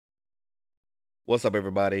What's up,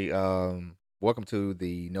 everybody? Welcome to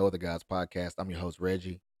the No Other Gods podcast. I'm your host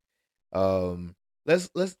Reggie. Um, let's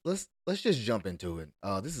just jump into it.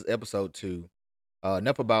 This is episode 2.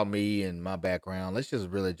 Enough about me and my background. Let's just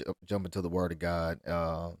really jump into the Word of God.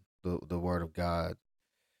 The Word of God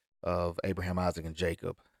of Abraham, Isaac, and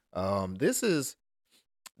Jacob. This is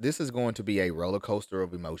going to be a roller coaster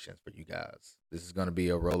of emotions for you guys. This is going to be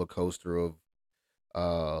a roller coaster of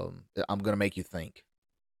I'm going to make you think.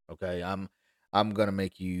 Okay, I'm gonna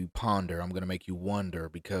make you ponder. I'm gonna make you wonder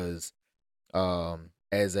because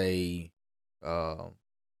as a uh,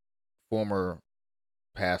 former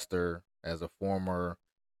pastor, as a former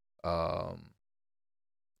um,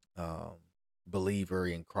 um, believer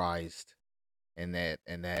in Christ, and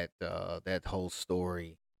that whole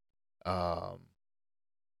story, um,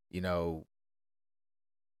 you know,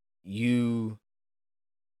 you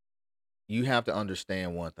you have to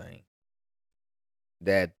understand one thing,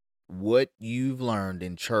 that what you've learned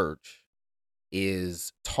in church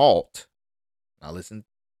is taught. Now listen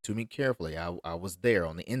to me carefully. I was there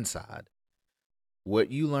on the inside.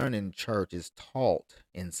 What you learn in church is taught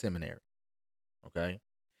in seminary. Okay.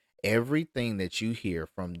 Everything that you hear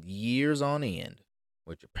from years on end,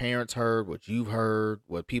 what your parents heard, what you've heard,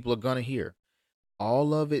 what people are going to hear,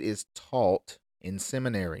 all of it is taught in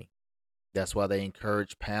seminary. That's why they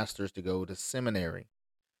encourage pastors to go to seminary,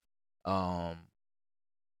 um,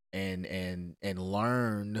 and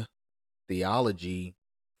learn theology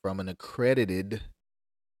from an accredited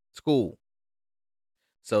school,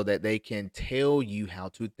 so that they can tell you how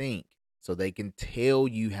to think, so they can tell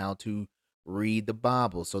you how to read the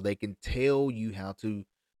Bible, so they can tell you how to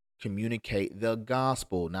communicate the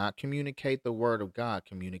gospel, not communicate the word of God,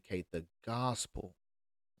 communicate the gospel.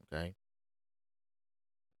 Okay.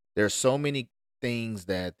 There's so many things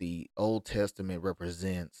that the Old Testament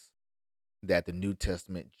represents that the New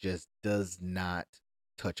Testament just does not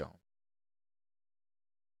touch on.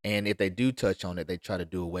 And if they do touch on it, they try to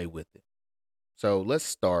do away with it. So let's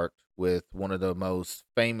start with one of the most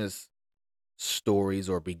famous stories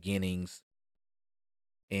or beginnings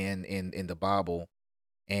in the Bible,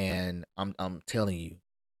 and I'm telling you,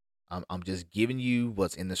 I'm just giving you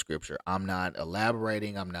what's in the scripture. I'm not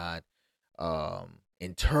elaborating. I'm not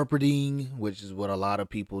interpreting, which is what a lot of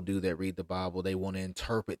people do that read the Bible. They want to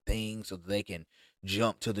interpret things so that they can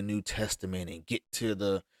jump to the New Testament and get to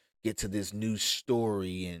this new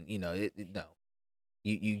story, and no,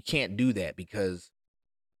 you can't do that because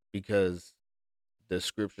the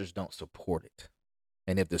scriptures don't support it.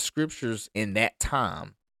 And if the scriptures in that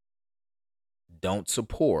time don't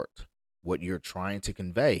support what you're trying to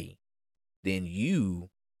convey, then you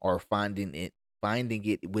are finding it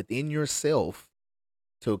within yourself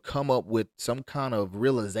to come up with some kind of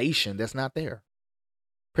realization that's not there.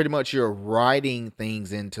 Pretty much you're writing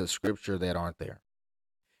things into scripture that aren't there.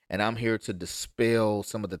 And I'm here to dispel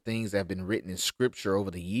some of the things that have been written in scripture over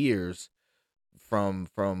the years from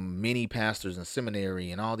many pastors in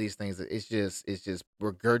seminary and all these things. It's just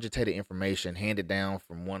regurgitated information handed down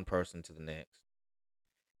from one person to the next.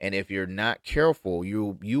 And if you're not careful,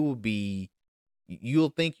 you'll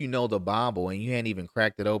think you know the Bible and you ain't even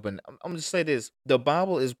cracked it open. I'm just say this: the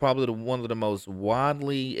Bible is probably one of the most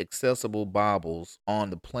widely accessible Bibles on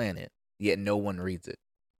the planet, yet no one reads it.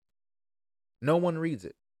 No one reads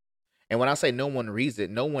it. And when I say no one reads it,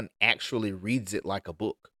 no one actually reads it like a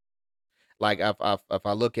book. Like if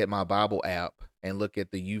I look at my Bible app and look at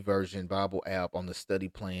the YouVersion Bible app on the study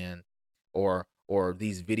plan, or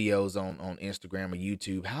these videos on Instagram or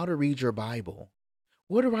YouTube, how to read your Bible.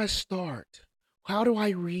 Where do I start? How do I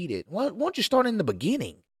read it? Why don't you start in the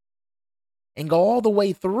beginning and go all the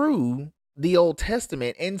way through the Old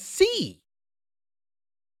Testament and see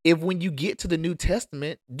if when you get to the New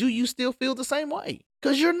Testament, do you still feel the same way?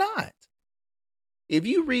 Because you're not. If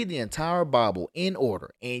you read the entire Bible in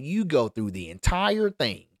order and you go through the entire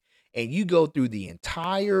thing and you go through the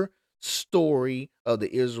entire story of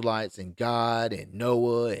the Israelites and God and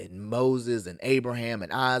Noah and Moses and Abraham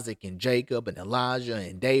and Isaac and Jacob and Elijah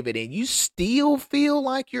and David, and you still feel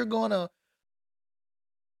like you're going to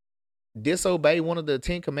disobey one of the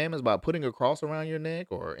 10 commandments by putting a cross around your neck,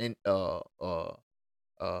 or in uh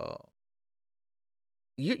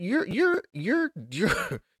you're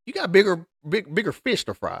you got bigger fish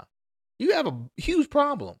to fry. You have a huge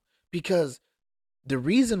problem, because the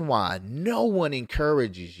reason why no one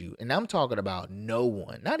encourages you, and I'm talking about no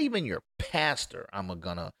one, not even your pastor. I'm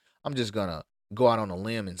just gonna go out on a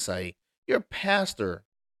limb and say your pastor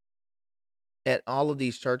at all of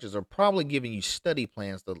these churches are probably giving you study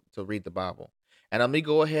plans to read the Bible. And let me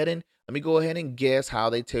go ahead and guess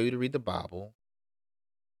how they tell you to read the Bible.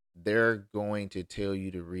 they're going to tell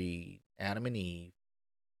you to read Adam and Eve.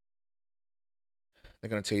 They're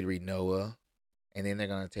going to tell you to read Noah, and then they're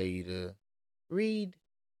going to tell you to read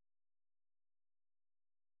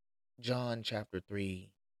John chapter 3,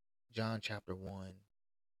 John chapter 1.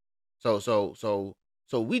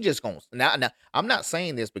 So we just going to now I'm not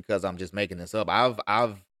saying this because I'm just making this up.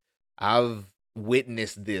 I've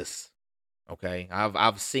witnessed this. Okay?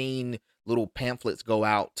 I've seen little pamphlets go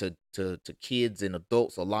out to kids and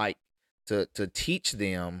adults alike to teach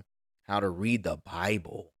them how to read the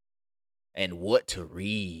Bible and what to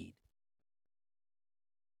read.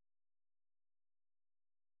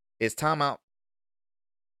 It's time out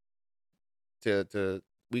to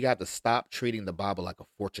we got to stop treating the Bible like a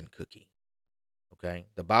fortune cookie. Okay?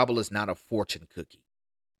 The Bible is not a fortune cookie.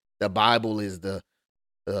 The Bible is the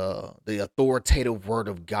authoritative word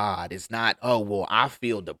of God. It's not, oh well, I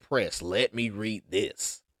feel depressed. Let me read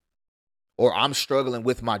this. Or I'm struggling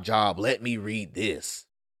with my job. Let me read this.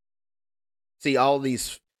 See, all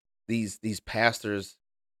these pastors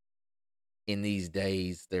in these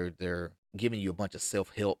days, they're giving you a bunch of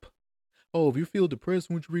self-help. Oh, if you feel depressed,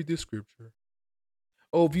 why don't you read this scripture?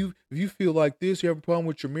 Oh, if you feel like this, you have a problem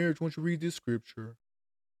with your marriage, why don't you read this scripture?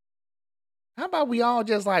 How about we all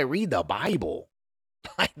just like read the Bible?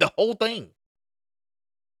 Like the whole thing.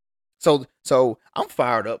 So I'm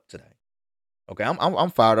fired up today. Okay,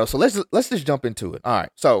 I'm fired up. So let's just jump into it. All right.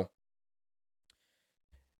 So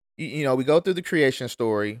we go through the creation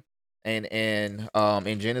story and in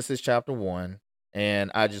Genesis chapter 1,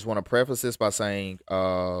 and I just want to preface this by saying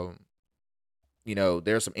there's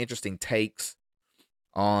some interesting takes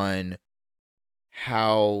on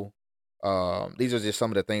how these are just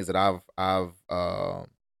some of the things that I've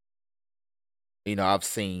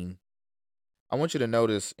seen. I want you to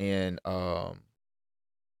notice in um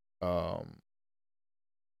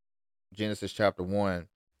Genesis chapter 1,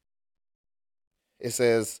 it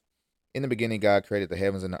says, in the beginning, God created the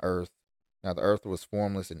heavens and the earth. Now the earth was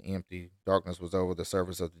formless and empty. Darkness was over the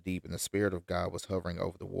surface of the deep, and the Spirit of God was hovering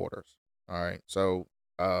over the waters. All right. So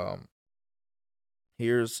um,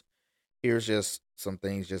 here's just some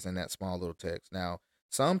things just in that small little text. Now,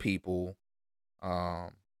 some people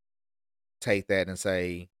um, take that and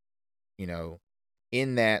say, you know,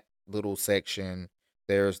 in that little section,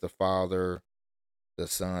 there's the Father, the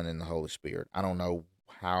Son, and the Holy Spirit. How I don't know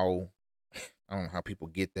how people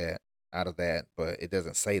get that out of that, but it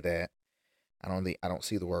doesn't say that. I don't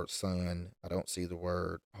see the word Son. I don't see the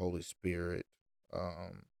word Holy Spirit.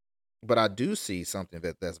 Um, but I do see something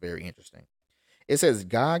that's very interesting. It says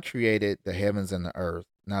God created the heavens and the earth.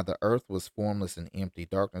 Now the earth was formless and empty.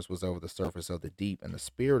 Darkness was over the surface of the deep, and the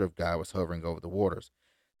Spirit of God was hovering over the waters.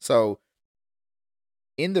 So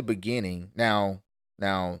in the beginning, now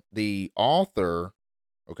the author,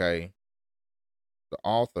 okay, the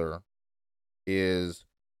author is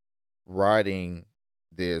writing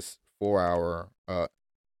this 4 hour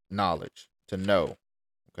knowledge to know.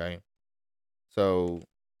 Okay. So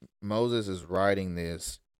Moses is writing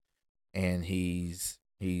this, and he's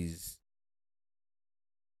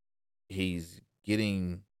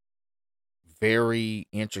getting very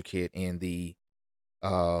intricate in the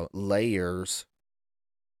layers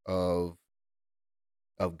of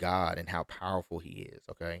God and how powerful he is.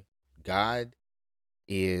 Okay. God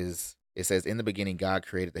is, it says, in the beginning, God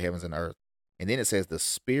created the heavens and earth. And then it says the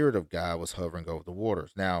Spirit of God was hovering over the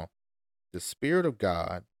waters. Now, the Spirit of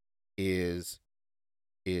God is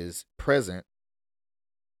present,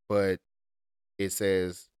 but it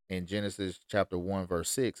says in Genesis chapter 1,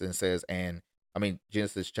 verse 6, and it says,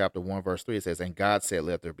 Genesis chapter 1, verse 3, it says, and God said,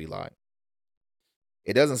 let there be light.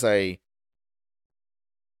 It doesn't say,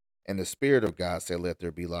 and the Spirit of God said, let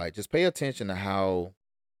there be light. Just pay attention to how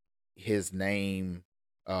his name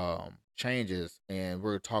changes, and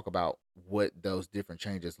we're going to talk about what those different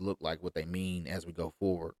changes look like, what they mean as we go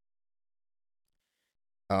forward.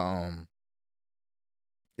 Um,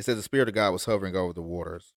 it says the Spirit of God was hovering over the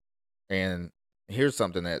waters. And here's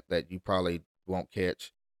something that you probably won't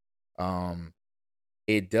catch.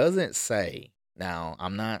 It doesn't say, now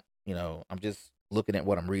I'm not, I'm just looking at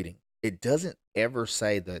what I'm reading. It doesn't ever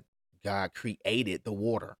say that God created the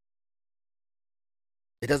water.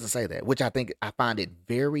 It doesn't say that, which I find it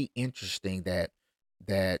very interesting that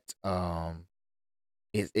it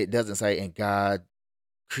doesn't say and God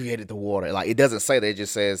created the water. Like, it doesn't say that, it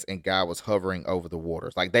just says and God was hovering over the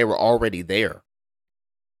waters. Like, they were already there.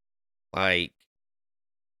 Like,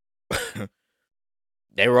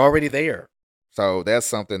 they were already there. So that's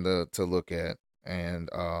something to look at. And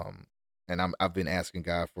I've been asking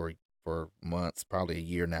God for months, probably a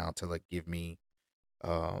year now, to like give me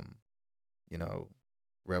um, you know,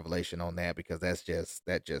 revelation on that because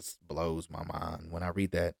that just blows my mind when I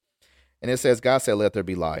read that. And it says, God said, "Let there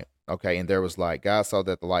be light." Okay, and there was light. God saw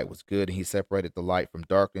that the light was good, and He separated the light from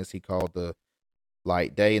darkness. He called the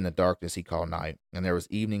light day, and the darkness He called night. And there was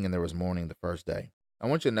evening, and there was morning the first day. I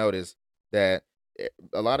want you to notice that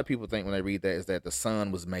a lot of people think when they read that is that the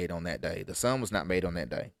sun was made on that day. The sun was not made on that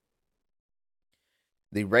day.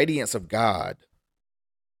 The radiance of God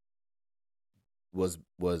was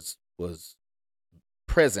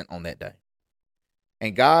present on that day.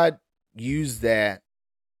 And God used that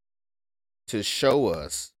to show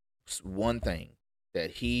us one thing,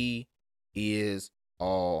 that He is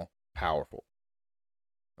all powerful.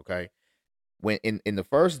 Okay? When in the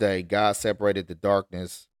first day, God separated the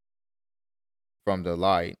darkness from the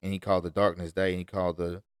light, and He called the darkness day, and He called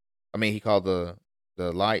the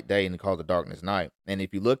light day, and He called the darkness night. And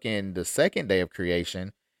if you look in the second day of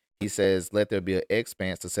creation, He says, "Let there be an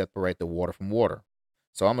expanse to separate the water from water."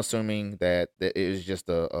 So I'm assuming that it was just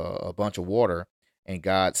a bunch of water, and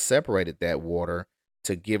God separated that water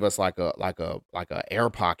to give us like a air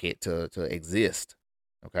pocket to exist.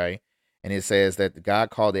 Okay. And it says that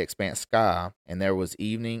God called the expanse sky, and there was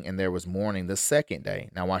evening and there was morning the second day.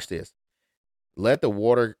 Now watch this. Let the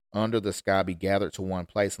water under the sky be gathered to one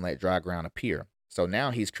place, and let dry ground appear. So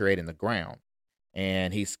now He's creating the ground,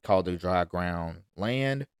 and He's called the dry ground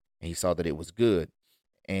land, and He saw that it was good.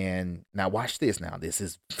 And now watch this. Now this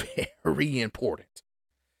is very important.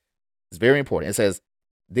 It's very important. It says,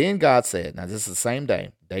 "Then God said," now this is the same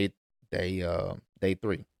day, day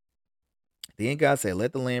 3. "Then God said,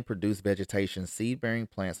 let the land produce vegetation, seed-bearing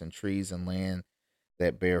plants and trees, and land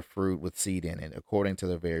that bear fruit with seed in it, according to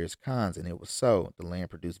their various kinds. And it was so. The land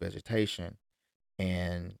produced vegetation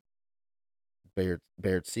and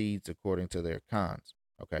bared seeds according to their kinds."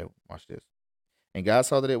 Okay, watch this. "And God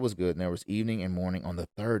saw that it was good, and there was evening and morning on the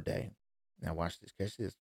third day." Now watch this. Catch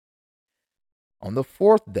this. "On the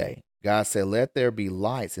fourth day, God said, let there be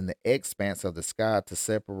lights in the expanse of the sky to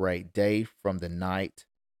separate day from the night,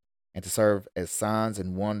 and to serve as signs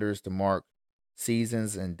and wonders, to mark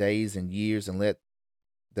seasons and days and years, and let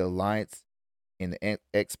the lights in the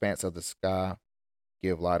expanse of the sky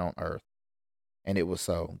give light on earth." And it was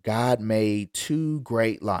so. God made two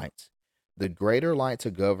great lights, the greater light to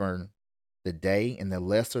govern the day, and the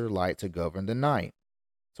lesser light to govern the night.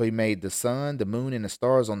 So He made the sun, the moon, and the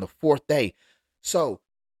stars on the fourth day. So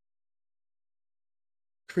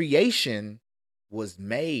creation was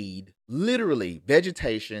made, literally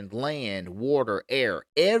vegetation, land, water, air,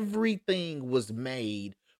 everything was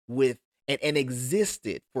made with and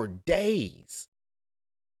existed for days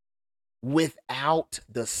without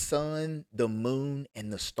the sun, the moon,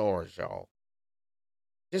 and the stars, y'all.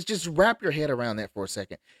 Just wrap your head around that for a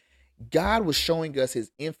second. God was showing us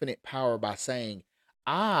His infinite power by saying,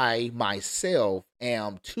 "I myself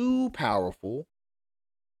am too powerful,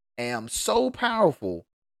 am so powerful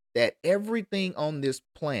that everything on this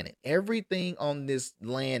planet, everything on this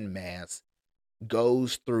landmass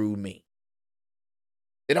goes through me.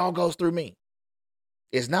 It all goes through me.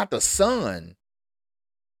 It's not the sun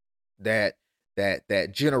that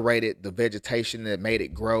generated the vegetation that made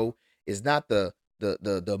it grow. It's not the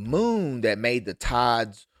moon that made the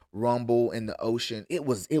tides rumble in the ocean.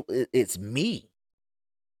 It's me.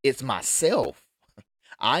 It's myself.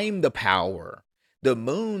 I'm the power. The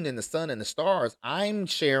moon and the sun and the stars, I'm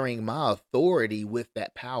sharing my authority with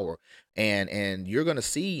that power. And you're going to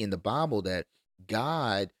see in the Bible that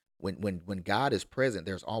God, when God is present,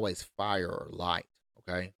 there's always fire or light,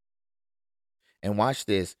 okay? And watch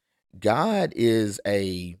this. God is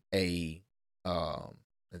um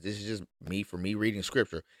this is just me for me reading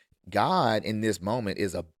scripture. God in this moment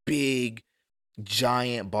is a big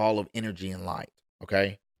giant ball of energy and light,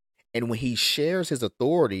 okay? And when He shares His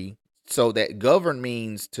authority, so that govern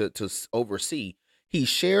means to oversee, He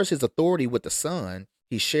shares His authority with the sun,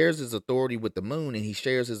 He shares His authority with the moon, and He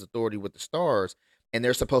shares His authority with the stars, and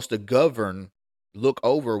they're supposed to govern, look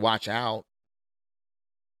over, watch out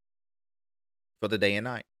for the day and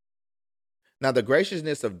night. Now the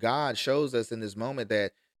graciousness of God shows us in this moment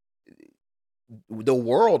that the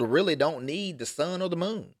world really don't need the sun or the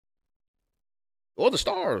moon or the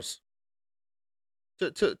stars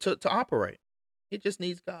to operate. It just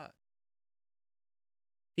needs God.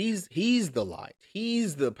 He's the light.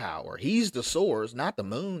 He's the power. He's the source, not the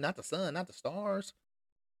moon, not the sun, not the stars.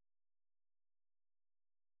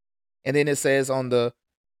 And then it says on the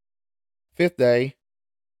fifth day,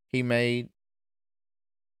 He made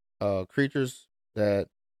creatures that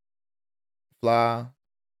fly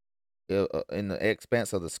in the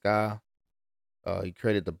expanse of the sky. He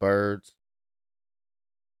created the birds,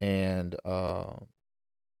 and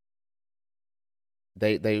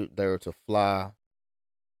they were to fly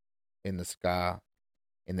in the sky,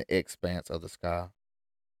 in the expanse of the sky.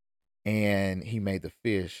 And he made the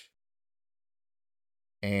fish,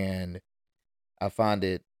 and I find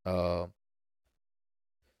it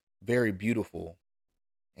very beautiful.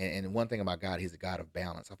 And one thing about God, He's a God of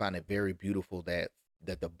balance. I find it very beautiful that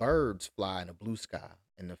the birds fly in the blue sky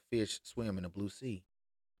and the fish swim in the blue sea.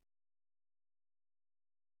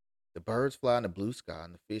 The birds fly in the blue sky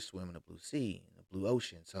and the fish swim in the blue sea, in the blue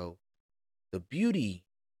ocean. So the beauty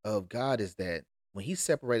of God is that when He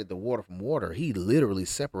separated the water from water, He literally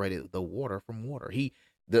separated the water from water.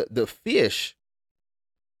 The fish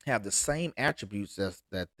have the same attributes as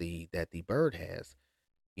that the bird has.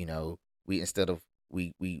 You know, we instead of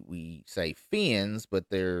we say fins, but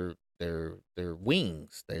they're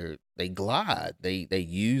wings. They glide. They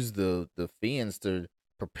use the fins to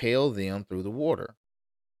propel them through the water.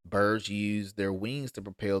 Birds use their wings to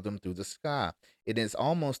propel them through the sky. It is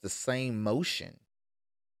almost the same motion.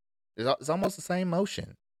 It's almost the same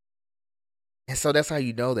motion. And so that's how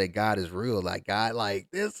you know that God is real. Like God, like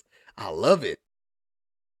this, I love it.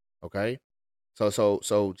 Okay.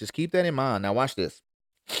 So just keep that in mind. Now watch this.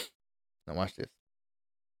 Now watch this.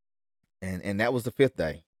 And that was the fifth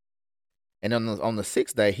day. And on the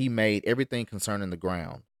sixth day, he made everything concerning the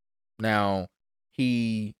ground. Now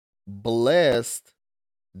he blessed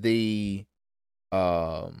the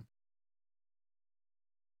um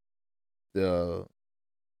the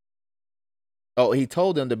he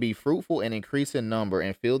told them to be fruitful and increase in number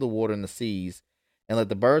and fill the water in the seas and let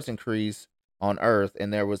the birds increase on earth.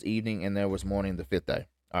 And there was evening and there was morning the fifth day.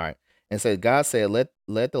 All right. And said, God said,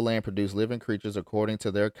 let the land produce living creatures according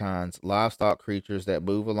to their kinds, livestock creatures that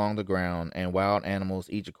move along the ground, and wild animals,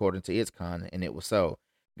 each according to its kind. And it was so.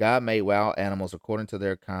 God made wild animals according to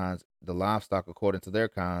their kinds, the livestock according to their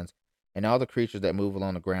kinds, and all the creatures that move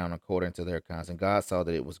along the ground according to their kinds. And God saw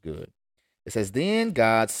that it was good. It says, Then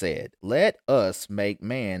God said, Let us make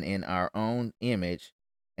man in our own image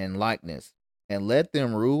and likeness, and let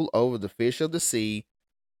them rule over the fish of the sea.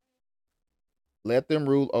 Let them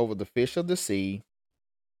rule over the fish of the sea,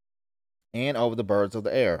 and over the birds of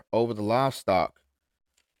the air, over the livestock,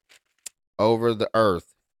 over the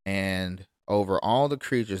earth, and over all the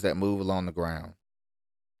creatures that move along the ground.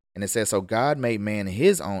 And it says, So God made man in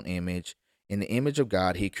his own image. In the image of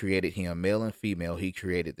God, he created him. Male and female, he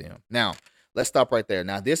created them. Now, let's stop right there.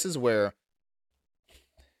 Now, this is where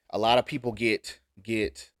a lot of people get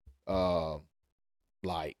uh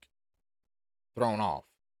like thrown off.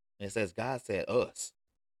 And it says God said us.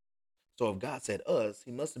 So if God said us,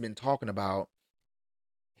 he must have been talking about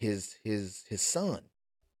his son,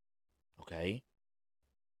 okay?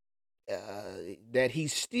 That he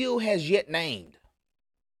still has yet named,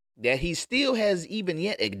 that he still has even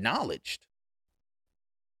yet acknowledged.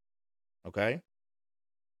 Okay?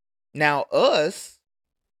 Now, us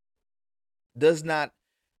does not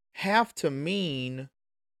have to mean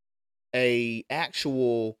a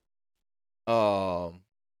actual um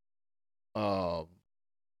um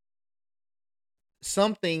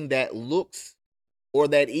something that looks or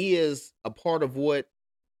that is a part of what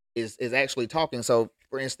is actually talking. So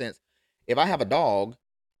for instance, if I have a dog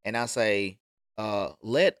and I say,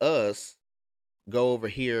 let us go over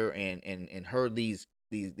here and herd these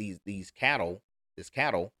cattle, this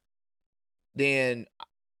cattle, then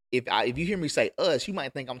if you hear me say us, you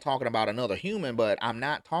might think I'm talking about another human, but I'm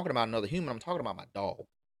not talking about another human. I'm talking about my dog.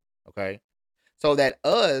 Okay. So that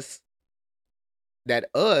us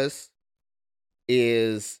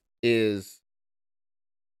is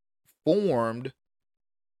formed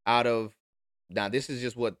out of, now this is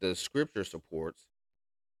just what the scripture supports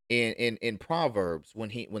in Proverbs, I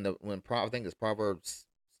think it's Proverbs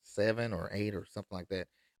 7 or 8 or something like that,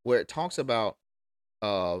 where it talks about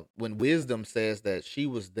when wisdom says that she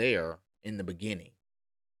was there in the beginning,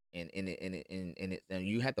 and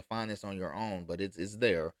you have to find this on your own, but it's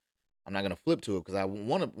there. I'm not gonna flip to it because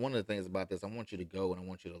one of the things about this, I want you to go and I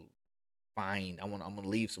want you to I'm gonna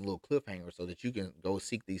leave some little cliffhangers so that you can go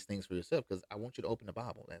seek these things for yourself, because I want you to open the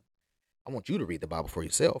Bible. I want you to read the Bible for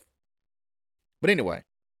yourself. But anyway,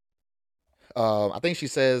 I think she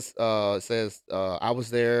I was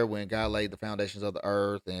there when God laid the foundations of the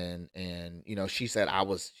earth, and she said I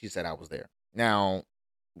was there. Now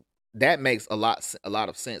that makes a lot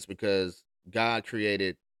of sense because God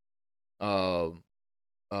created um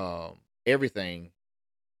everything,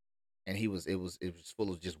 and it was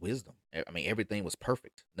full of just wisdom. I mean, everything was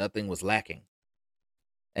perfect. Nothing was lacking.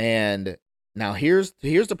 And now here's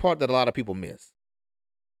the part that a lot of people miss.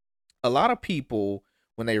 A lot of people,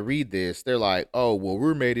 when they read this, they're like, "Oh, well,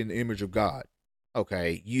 we're made in the image of God."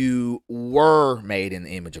 Okay, you were made in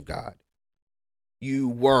the image of God. You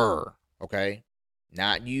were, okay?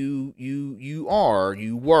 Not you are,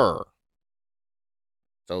 you were.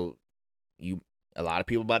 So you a lot of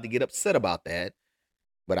people about to get upset about that,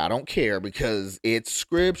 but I don't care because it's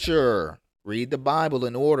scripture. Read the Bible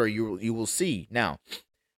in order, you will see. Now,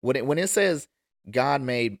 when it says God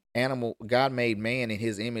made man in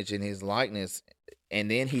his image and his likeness, and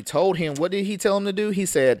then he told him, what did he tell him to do? He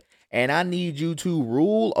said, and I need you to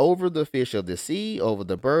rule over the fish of the sea, over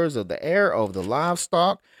the birds of the air, over the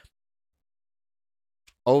livestock,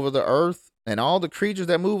 over the earth, and all the creatures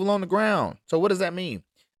that move along the ground. So what does that mean?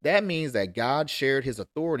 That means that God shared his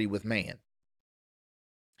authority with man.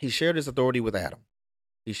 He shared his authority with Adam.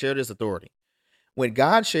 He shared his authority. When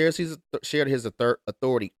God shared his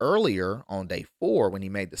authority earlier on day 4, when he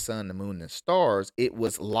made the sun, the moon, and the stars, it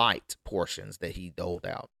was light portions that he doled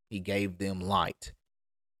out. He gave them light.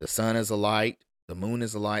 The sun is a light, the moon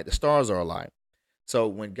is a light, the stars are a light. So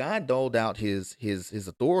when God doled out his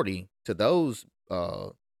authority to those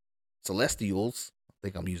celestials, I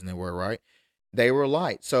think I'm using that word right, they were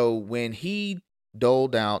light. So when he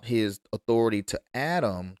doled out his authority to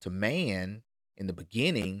Adam, to man, in the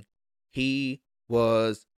beginning, he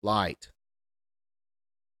was light.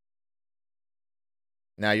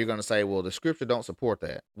 Now you're going to say, well, the scripture don't support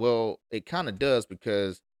that. Well, it kind of does,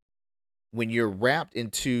 because when you're wrapped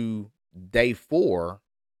into day 4,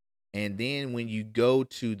 and then when you go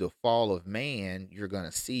to the fall of man, you're going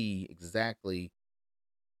to see exactly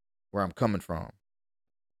where I'm coming from.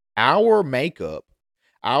 Our makeup,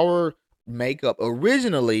 our makeup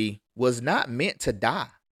originally was not meant to die.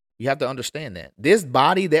 You have to understand that. This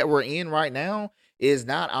body that we're in right now is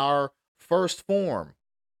not our first form.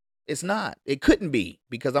 It's not. It couldn't be,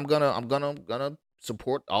 because I'm gonna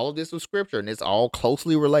support all of this with scripture, and it's all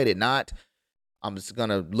closely related. Not I'm just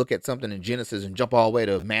gonna look at something in Genesis and jump all the way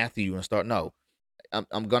to Matthew and start. No,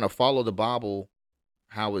 I'm gonna follow the Bible,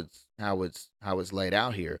 how it's laid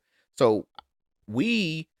out here. So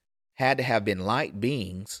we had to have been light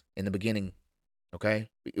beings in the beginning, okay?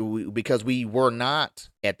 Because we were not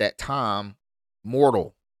at that time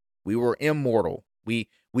mortal. We were immortal. We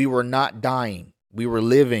were not dying. We were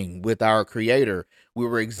living with our creator. We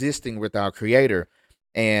were existing with our creator.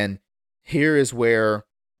 And here is where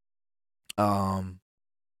um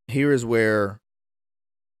here is where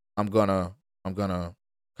I'm gonna kind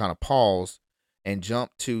of pause and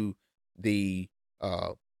jump to the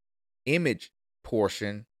uh image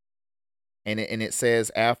portion. And it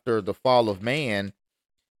says, after the fall of man,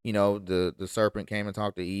 the serpent came and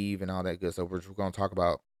talked to Eve and all that good stuff, which we're going to talk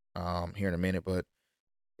about here in a minute. But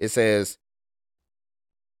it says,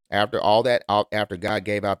 after all that, after God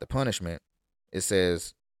gave out the punishment, it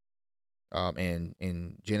says,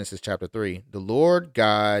 in Genesis chapter 3, the Lord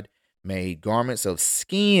God made garments of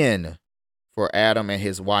skin for Adam and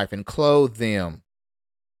his wife and clothed them.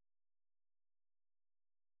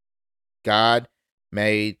 God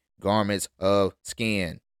made garments of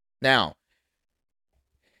skin. Now,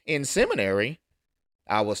 in seminary,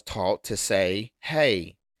 I was taught to say,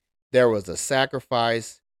 hey, there was a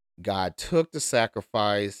sacrifice. God took the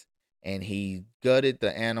sacrifice and he gutted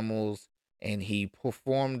the animals and he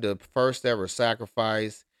performed the first ever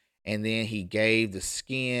sacrifice, and then he gave the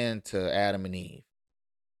skin to Adam and Eve.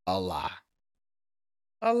 A lie.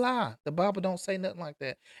 A lie. The Bible don't say nothing like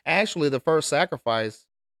that. Actually, the first sacrifice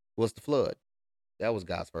was the flood. That was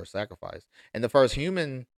God's first sacrifice. And the first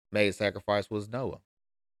human made sacrifice was Noah.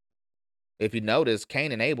 If you notice,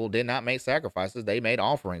 Cain and Abel did not make sacrifices, they made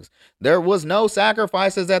offerings. There was no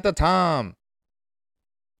sacrifices at the time.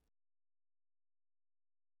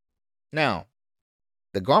 Now,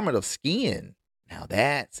 the garment of skin, now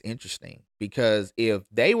that's interesting, because if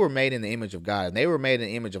they were made in the image of God and they were made in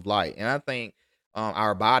the image of light, and I think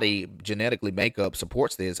our body genetically makeup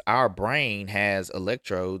supports this, our brain has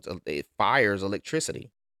electrodes, it fires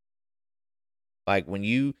electricity. Like when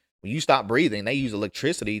you stop breathing, they use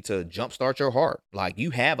electricity to jumpstart your heart. Like,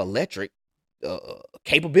 you have electric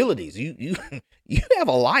capabilities. You you have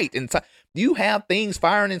a light inside. You have things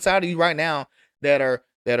firing inside of you right now that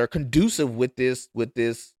are conducive with this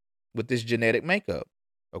genetic makeup.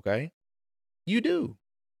 Okay, you do.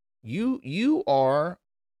 You are,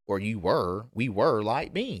 or you were. We were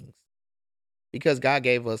light beings because God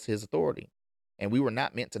gave us His authority, and we were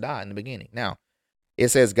not meant to die in the beginning. Now, it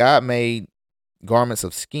says God made garments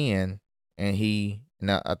of skin, and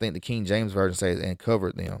now I think the King James version says, and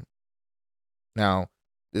covered them. Now,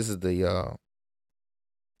 this is the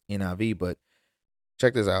NIV, but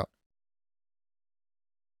check this out.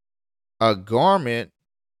 A garment,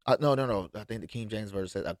 no. I think the King James version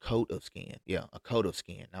says a coat of skin. Yeah, a coat of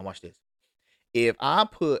skin. Now watch this. If I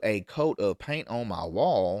put a coat of paint on my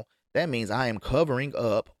wall, that means I am covering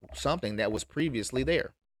up something that was previously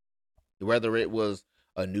there. Whether it was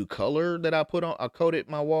a new color that I coated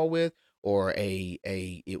my wall with, or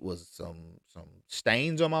it was some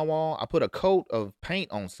stains on my wall. I put a coat of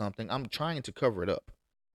paint on something. I'm trying to cover it up.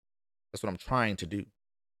 That's what I'm trying to do.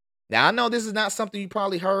 Now I know this is not something you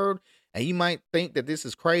probably heard, and you might think that this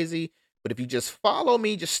is crazy, but if you just follow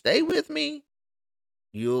me, just stay with me,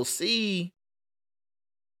 you'll see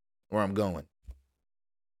where I'm going.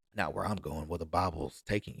 Not where I'm going, where the Bible's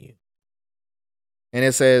taking you. And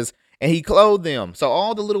it says, and he clothed them. So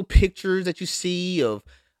all the little pictures that you see of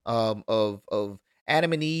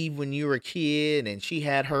Adam and Eve when you were a kid, and she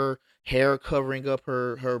had her hair covering up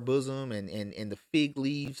her bosom, and the fig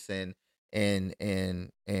leaves, and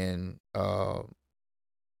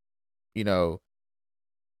you know,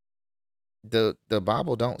 the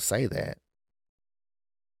Bible don't say that.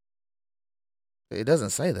 It doesn't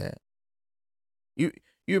say that. You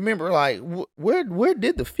you remember, like, where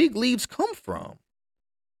did the fig leaves come from?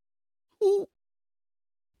 Who,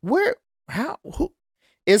 where, how, who?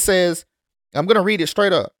 It says, I'm gonna read it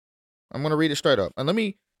straight up. I'm gonna read it straight up, and let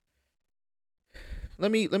me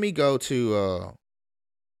go to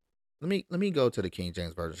let me go to the King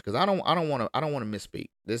James version, because I don't want to misspeak.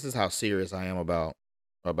 This is how serious I am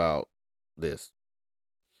about this.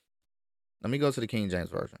 Let me go to the King James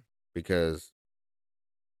version, because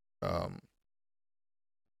um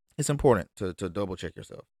it's important to double check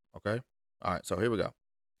yourself. Okay. All right. So here we go.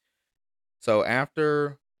 So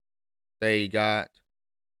after they got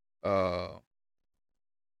uh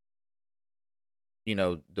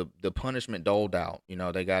the punishment doled out,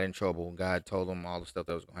 they got in trouble. God told them all the stuff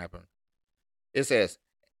that was gonna happen. It says,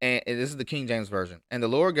 and this is the King James version. And the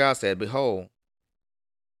Lord God said, "Behold,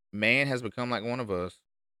 man has become like one of us."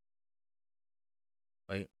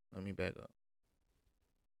 Wait, let me back up.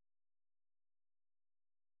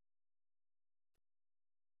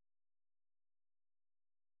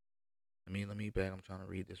 Let me back. I'm trying to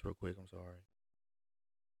read this real quick. I'm sorry.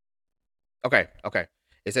 Okay, okay.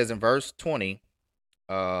 It says in verse 20,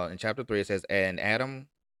 in chapter 3, it says, "And Adam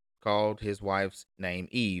called his wife's name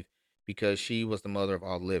Eve, because she was the mother of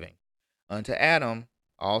all living. Unto Adam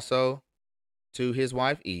also, to his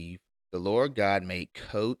wife Eve, the Lord God made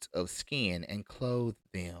coats of skin and clothed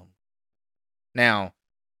them." Now,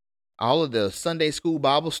 all of the Sunday school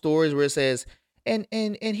Bible stories where it says, and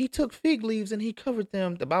he took fig leaves and he covered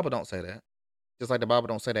them, the Bible don't say that. Just like the Bible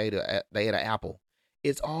don't say they ate an apple.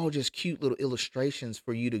 It's all just cute little illustrations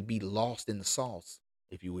for you to be lost in the sauce,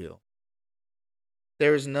 if you will.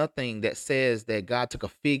 There is nothing that says that God took a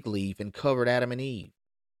fig leaf and covered Adam and Eve.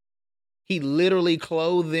 He literally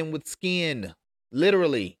clothed them with skin.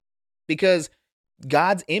 Literally. Because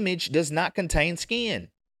God's image does not contain skin.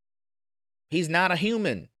 He's not a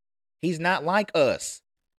human. He's not like us.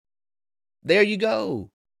 There you go.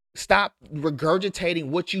 Stop regurgitating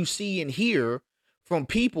what you see and hear from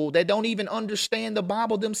people that don't even understand the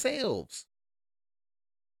Bible themselves.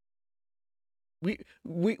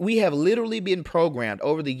 We have literally been programmed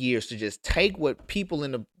over the years to just take what people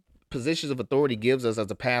in the positions of authority gives us as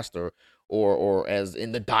a pastor, or as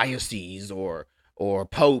in the diocese, or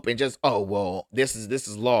pope, and just, oh well, this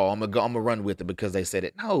is law. I'm gonna run with it because they said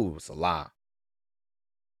it. No, it's a lie.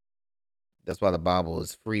 That's why the Bible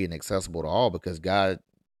is free and accessible to all, because God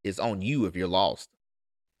is on you if you're lost.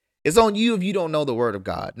 It's on you if you don't know the word of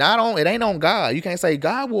God. Not on It ain't on God. You can't say,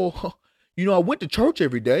 God, well, I went to church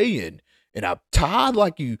every day, and I tithe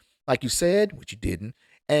like you said, which you didn't.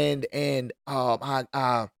 And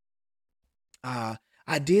I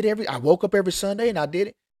did I woke up every Sunday and I did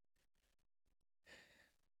it.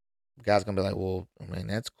 God's gonna be like, well, I mean,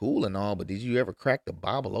 that's cool and all, but did you ever crack the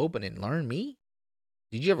Bible open and learn me?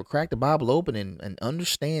 Did you ever crack the Bible open and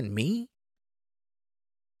understand me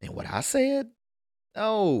and what I said?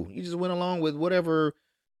 No, you just went along with whatever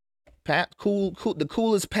the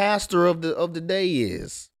coolest pastor of the day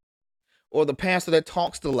is, or the pastor that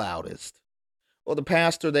talks the loudest, or the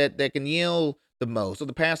pastor that can yell the most, or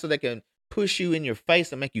the pastor that can push you in your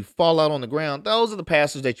face and make you fall out on the ground. Those are the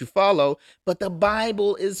pastors that you follow. But the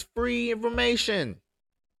Bible is free information.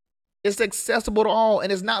 It's accessible to all,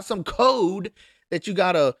 and it's not some code that you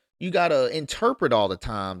gotta interpret all the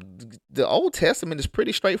time. The Old Testament is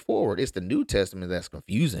pretty straightforward. It's the New Testament that's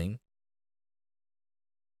confusing.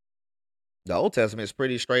 The Old Testament is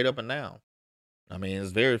pretty straight up and down. I mean,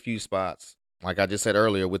 there's very few spots, like I just said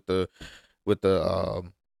earlier, with the with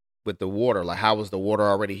the water. Like, how was the water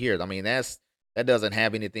already here? I mean, that doesn't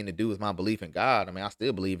have anything to do with my belief in God. I mean, I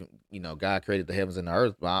still believe, God created the heavens and the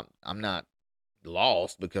earth, but I'm not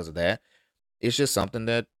lost because of that. It's just something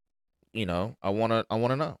that, I wanna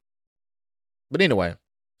know. But anyway,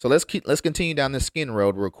 So let's continue down this skin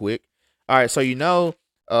road real quick. All right, so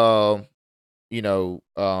um,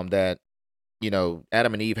 that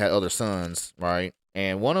Adam and Eve had other sons, right?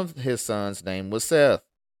 And one of his sons' name was Seth.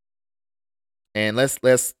 And let's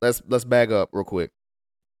back up real quick.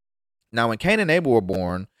 Now, when Cain and Abel were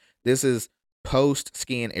born, this is post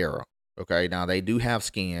skin era. Okay, now they do have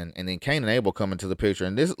skin, and then Cain and Abel come into the picture.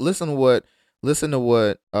 And this listen to what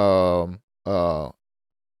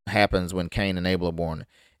happens when Cain and Abel are born.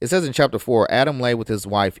 It says in chapter 4, Adam lay with his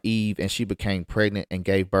wife Eve, and she became pregnant and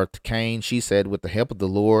gave birth to Cain. She said, "With the help of the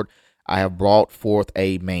Lord, I have brought forth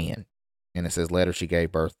a man." And it says later she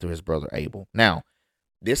gave birth to his brother Abel. Now,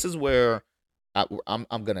 this is where I'm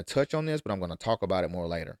going to touch on this, but I'm going to talk about it more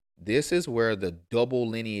later. This is where the double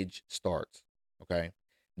lineage starts. Okay.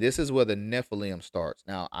 This is where the Nephilim starts.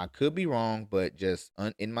 Now, I could be wrong, but just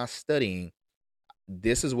in my studying,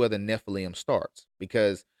 this is where the Nephilim starts.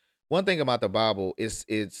 Because one thing about the Bible is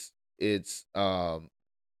it's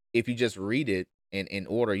if you just read it in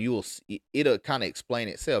order, it'll kind of explain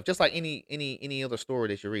itself. Just like any other story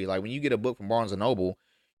that you read. Like when you get a book from Barnes and Noble,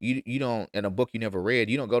 you don't, in a book you never read,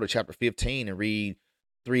 you don't go to chapter 15 and read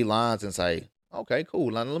 3 lines and say, okay, cool.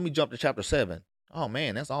 Now let me jump to chapter 7. Oh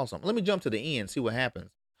man, that's awesome. Let me jump to the end, see what happens.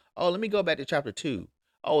 Oh, let me go back to chapter 2.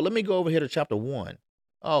 Oh, let me go over here to chapter 1.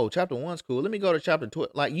 Oh, chapter 1's cool. Let me go to chapter 2.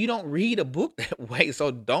 Like, you don't read a book that way,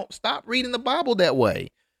 so don't stop reading the Bible that way.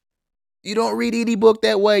 You don't read any book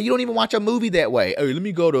that way. You don't even watch a movie that way. Hey, let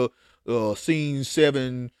me go to scene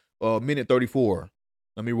 7, minute 34.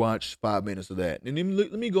 Let me watch 5 minutes of that. And then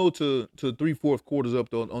let me go to 3/4 quarters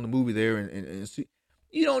up on the movie there and see.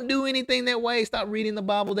 You don't do anything that way. Stop reading the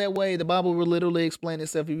Bible that way. The Bible will literally explain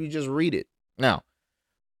itself if you just read it. Now,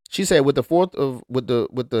 she said, with the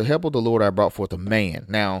help of the Lord, I brought forth a man.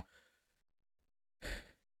 Now,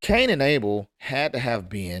 Cain and Abel had to have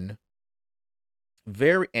been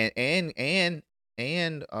very and with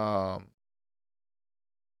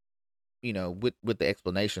the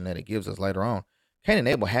explanation that it gives us later on, Cain and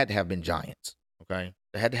Abel had to have been giants. Okay,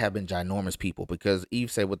 they had to have been ginormous people, because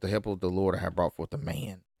Eve said, "With the help of the Lord, I have brought forth a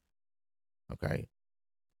man." Okay,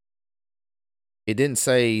 it didn't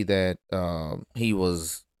say that he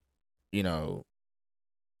was, you know,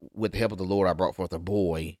 with the help of the Lord, I brought forth a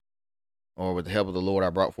boy, or with the help of the Lord, I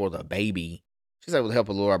brought forth a baby. She said, with the help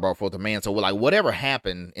of the Lord, I brought forth a man. So, like, whatever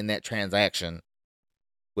happened in that transaction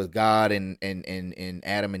with God and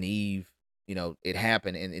Adam and Eve, it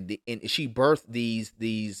happened, and she birthed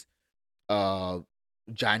these uh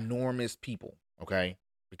ginormous people. Okay,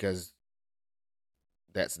 because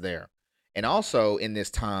that's there, and also in this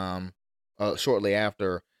time, shortly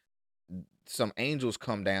after, some angels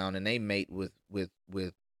come down and they mate with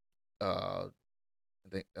uh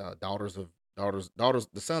daughters. The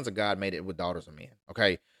sons of God made it with daughters of men.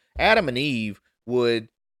 Okay, Adam and Eve would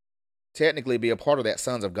technically be a part of that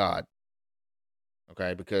sons of God.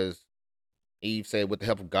 Okay, because Eve said, "With the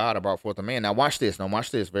help of God, I brought forth a man." Now watch this. Now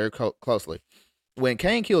watch this very closely. When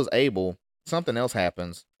Cain kills Abel, something else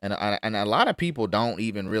happens, and a lot of people don't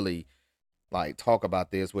even really like talk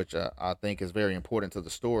about this, which I think is very important to the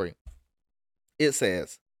story. It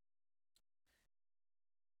says,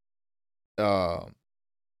 uh,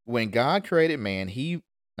 when God created man, he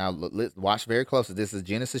now let's watch very closely. This is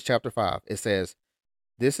Genesis chapter 5. It says,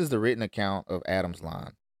 "This is the written account of Adam's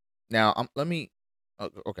line." Now, let me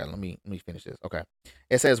okay, let me finish this. Okay.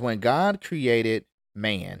 It says, when God created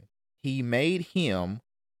man, he made him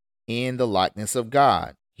in the likeness of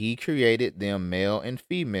God. He created them male and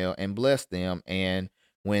female and blessed them, and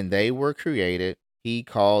when they were created, he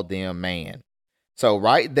called them man. So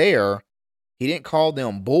right there, he didn't call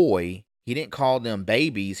them boy. He didn't call them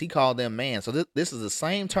babies. He called them man. So this is the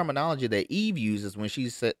same terminology that Eve uses when she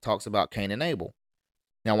talks about Cain and Abel.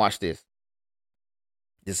 Now watch this.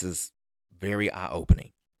 This is very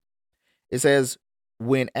eye-opening. It says,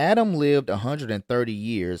 when Adam lived 130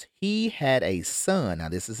 years, he had a son. Now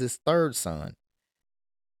this is his third son.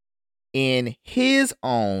 In his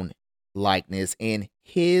own likeness, in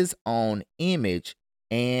his own image,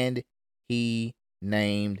 and he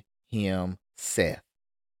named him Seth.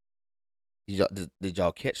 Did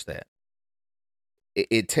y'all catch that?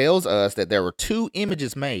 It tells us that there were 2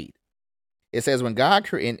 images made. It says when God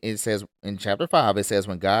it says in chapter 5, it says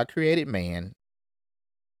when God created man,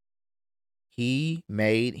 he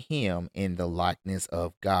made him in the likeness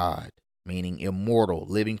of God, meaning immortal,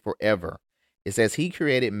 living forever. It says he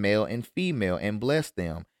created male and female and blessed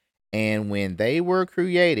them. And when they were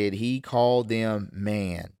created, he called them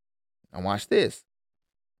man. Now watch this.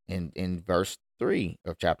 In verse 3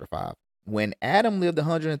 of chapter 5. When Adam lived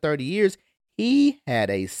 130 years, he had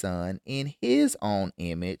a son in his own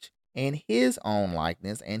image, in his own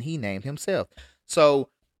likeness, and he named himself. So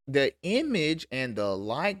the image and the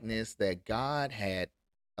likeness that God had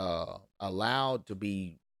allowed to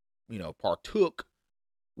be, partook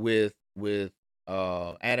with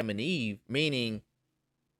Adam and Eve, meaning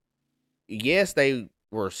yes, they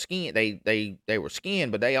were skinned, they were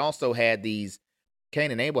skinned, but they also had these,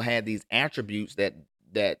 Cain and Abel had these attributes that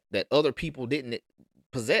other people didn't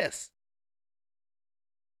possess.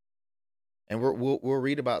 And we'll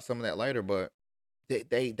read about some of that later, but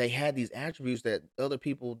they had these attributes that other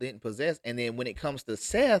people didn't possess. And then when it comes to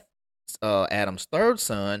Seth, Adam's third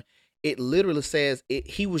son, it literally says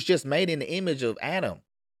he was just made in the image of Adam.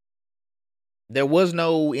 There was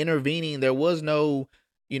no intervening. There was no,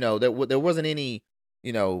 there wasn't any,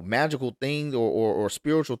 magical thing or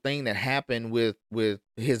spiritual thing that happened with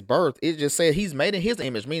his birth. It just said he's made in his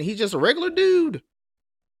image, meaning he's just a regular dude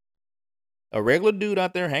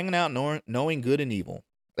out there hanging out, knowing good and evil.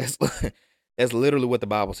 That's that's literally what the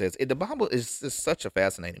Bible says. The Bible is just such a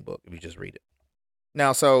fascinating book if you just read it.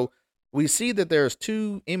 Now, so we see that there's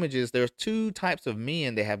two images. There's two types of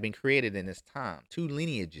men that have been created in this time. Two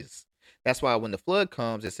lineages. That's why when the flood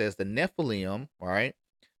comes, it says the Nephilim, right?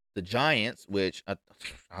 The giants, which I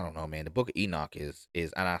don't know, man. The Book of Enoch is,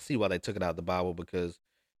 and I see why they took it out of the Bible because,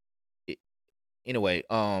 it, anyway,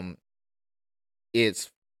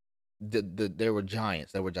 it's there were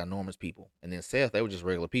giants, there were ginormous people, and then Seth, they were just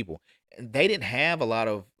regular people, and they didn't have a lot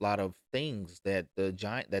of things that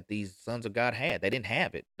these sons of God had. They didn't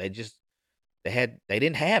have it. They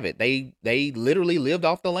didn't have it. They literally lived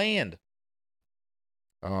off the land.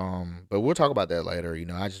 But we'll talk about that later.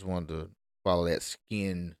 I just wanted to follow that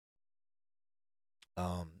skin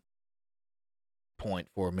um point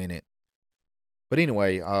for a minute. But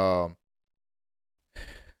anyway, the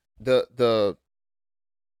the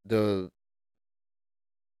the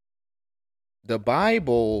the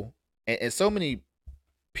Bible, and so many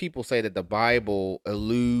people say that the Bible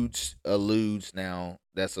alludes, now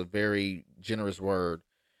that's a very generous word,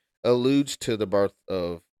 alludes to the birth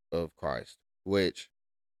of Christ, which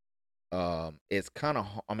it's kind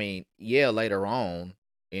of, I mean, yeah, later on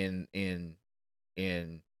in the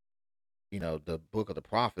book of the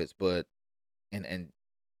prophets, but and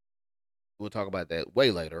we'll talk about that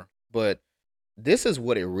way later, but this is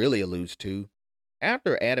what it really alludes to.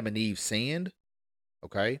 After Adam and Eve sinned,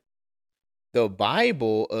 okay, the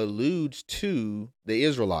Bible alludes to the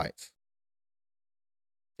Israelites.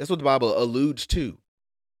 That's what the Bible alludes to.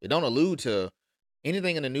 It don't allude to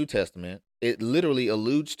anything in the New Testament. It literally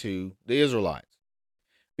alludes to the Israelites.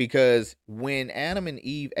 Because when Adam and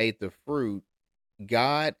Eve ate the fruit,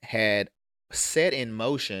 God had set in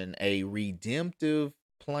motion a redemptive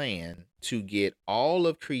plan to get all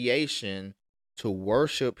of creation to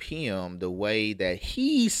worship him the way that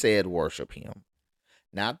he said worship him.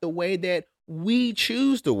 Not the way that we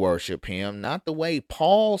choose to worship him, not the way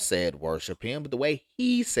Paul said worship him, but the way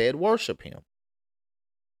he said worship him.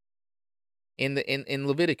 In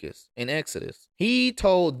Leviticus, in Exodus, he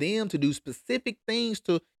told them to do specific things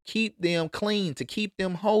to keep them clean, to keep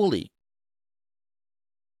them holy.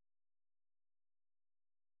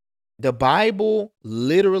 The Bible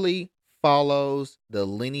literally follows the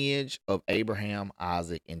lineage of Abraham,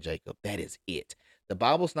 Isaac, and Jacob. That is it. The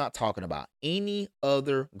Bible's not talking about any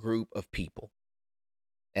other group of people.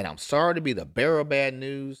 And I'm sorry to be the bearer of bad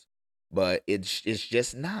news, but it's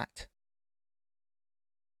just not.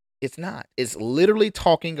 It's not. It's literally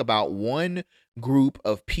talking about one group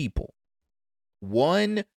of people.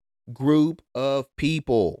 One group of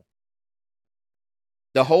people.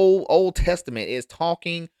 The whole Old Testament is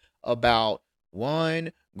talking about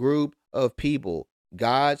one group of people.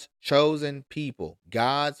 God's chosen people.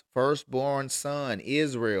 God's firstborn son,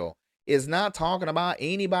 Israel, is not talking about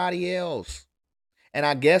anybody else. And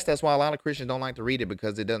I guess that's why a lot of Christians don't like to read it,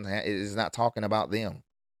 because it is not talking about them.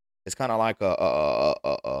 It's kind of like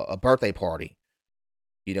a birthday party,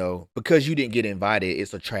 because you didn't get invited,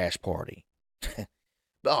 it's a trash party.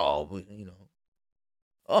 Oh,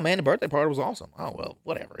 oh man, the birthday party was awesome. Oh well,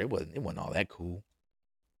 whatever. It wasn't all that cool.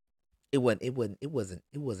 It wasn't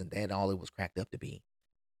that all it was cracked up to be.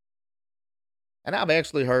 And I've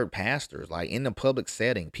actually heard pastors, like in the public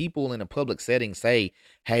setting, people in a public setting say,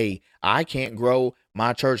 "Hey, I can't grow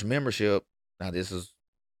my church membership." Now, this is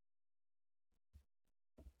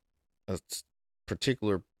a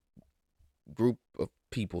particular group of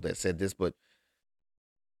people that said this, but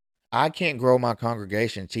I can't grow my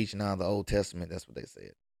congregation teaching out of the Old Testament. That's what they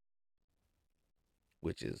said,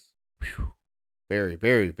 which is very,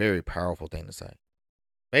 very, very powerful thing to say.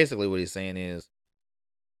 Basically, what he's saying is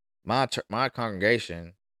my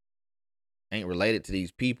congregation ain't related to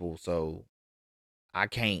these people, so I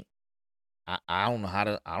can't I don't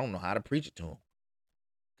know how to preach it to them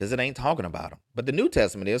because it ain't talking about them. But the New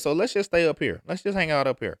Testament is. So let's just stay up here. Let's just hang out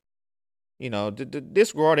up here.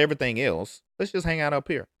 Disregard everything else. Let's just hang out up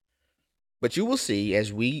here. But you will see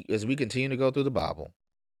as we continue to go through the Bible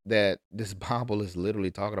that this Bible is literally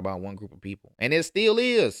talking about one group of people, and it still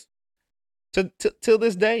is till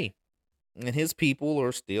this day. And his people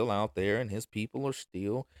are still out there, and his people are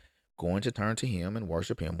still going to turn to him and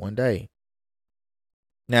worship him one day.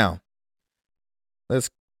 Now, let's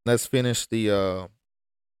finish the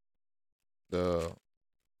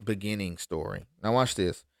beginning story. Now watch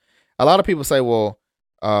this. A lot of people say, well,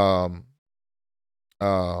 um,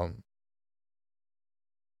 um,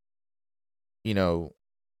 you know,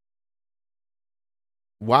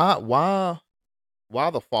 why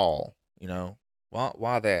the fall?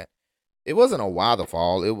 Why that? It wasn't a why the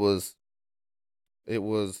fall. It was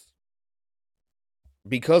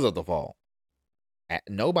because of the fall.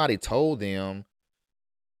 Nobody told them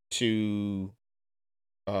to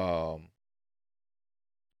um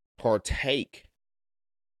partake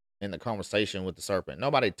in the conversation with the serpent.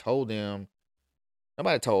 Nobody told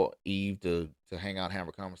Eve to hang out and have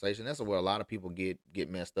a conversation. That's where a lot of people get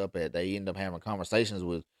messed up at. They end up having conversations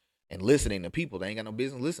with and listening to people they ain't got no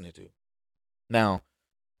business listening to. Now,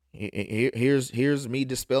 here's me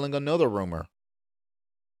dispelling another rumor.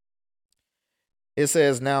 It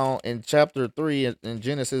says now in chapter 3 in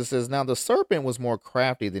Genesis, it says, now the serpent was more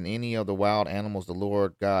crafty than any of the wild animals the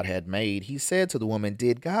Lord God had made. He said to the woman,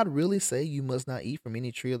 did God really say you must not eat from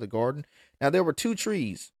any tree of the garden? Now there were two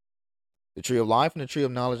trees, the tree of life and the tree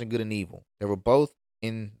of knowledge and good and evil. They were both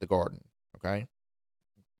in the garden. Okay.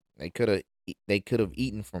 They could have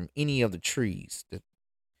eaten from any of the trees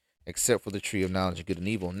except for the tree of knowledge of good and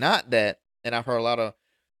evil. Not that, and I've heard a lot of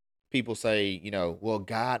people say, well,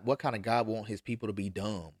 God, what kind of God want his people to be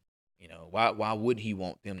dumb? Why would he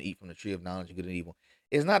want them to eat from the tree of knowledge of good and evil?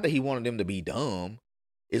 It's not that he wanted them to be dumb.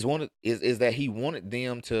 Is that he wanted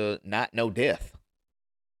them to not know death.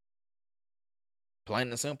 Plain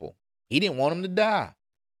and simple. He didn't want them to die.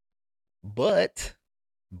 But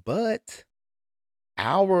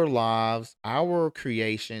our lives, our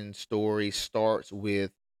creation story starts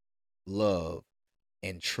with love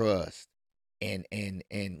and trust and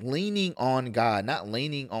leaning on God, not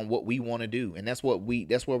leaning on what we want to do. And that's where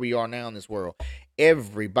we are now in this world.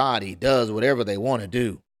 Everybody does whatever they want to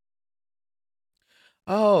do.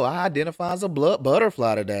 Oh, I identify as a blood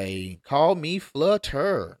butterfly today. Call me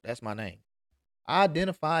Flutter. That's my name. I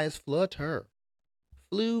identify as Flutter.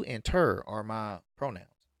 Flu and tur are my pronouns.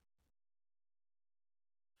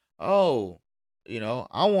 Oh,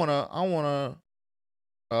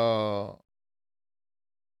 uh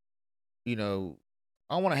you know,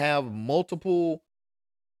 I want to have multiple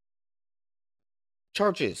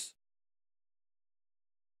churches.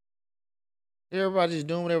 Everybody's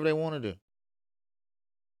doing whatever they want to do.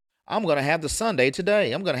 I'm gonna have the Sunday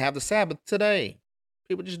today. I'm gonna have the Sabbath today.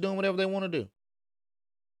 People just doing whatever they want to do.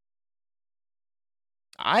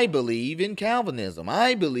 I believe in Calvinism.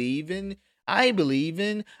 I believe in. Oh,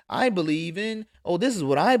 this is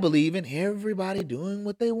what I believe in. Everybody doing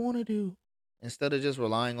what they want to do instead of just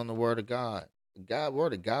relying on the word of God. The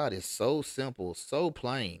word of God is so simple, so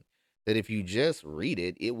plain that if you just read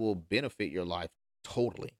it, it will benefit your life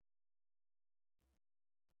totally.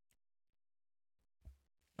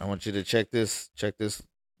 I want you to check this. Check this.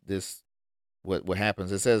 What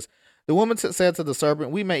happens? It says the woman said to the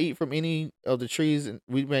serpent, "We may eat from any of the trees, and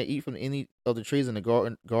we may eat from any of the trees in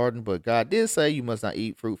the garden. But God did say you must not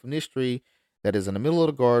eat fruit from this tree that is in the middle of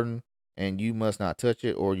the garden, and you must not touch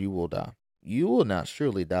it, or you will die. You will not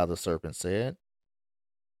surely die." The serpent said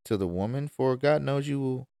to the woman, "For God knows you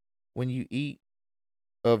will. When you eat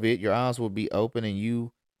of it, your eyes will be open, and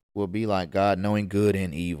you will be like God, knowing good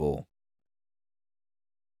and evil."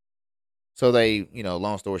 So they,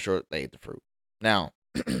 long story short, they ate the fruit. Now,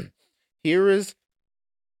 here is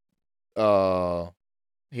uh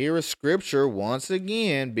here is scripture once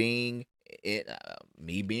again being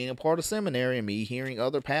me being a part of seminary and me hearing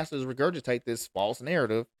other pastors regurgitate this false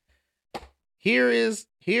narrative. Here is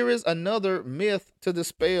another myth to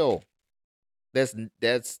dispel. This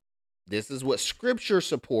is what scripture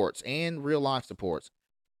supports and real life supports,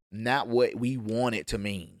 not what we want it to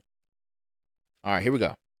mean. All right, here we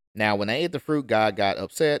go. Now, when they ate the fruit, God got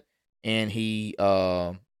upset and he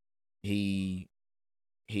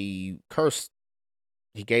cursed.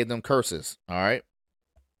 He gave them curses. All right.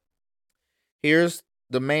 Here's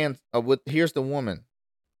the man. Here's the woman.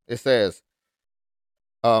 It says,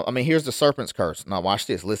 here's the serpent's curse. Now, watch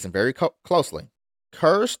this. Listen very closely.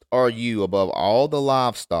 Cursed are you above all the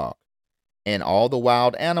livestock and all the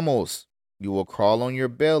wild animals. You will crawl on your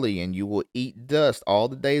belly, and you will eat dust all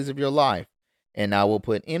the days of your life. And I will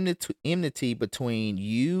put enmity between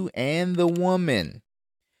you and the woman,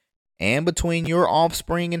 and between your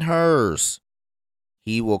offspring and hers.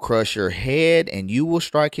 He will crush your head, and you will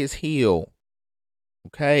strike his heel.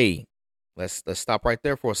 Okay, let's stop right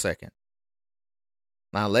there for a second.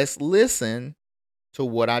 Now let's listen to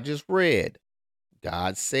what I just read.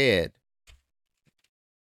 God said,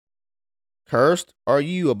 "Cursed are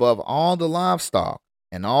you above all the livestock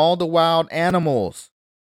and all the wild animals."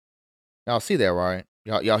 Y'all see that, right?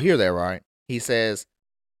 Y'all hear that, right? He says,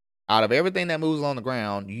 out of everything that moves on the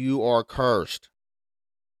ground, you are cursed.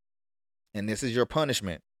 And this is your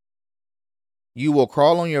punishment. You will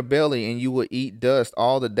crawl on your belly, and you will eat dust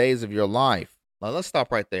all the days of your life. Now let's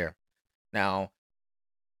stop right there. Now,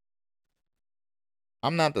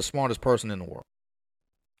 I'm not the smartest person in the world,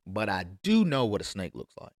 but I do know what a snake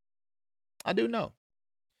looks like. I do know.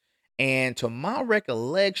 And to my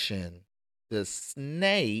recollection, the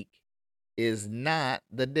snake is not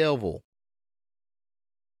the devil.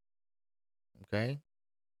 Okay?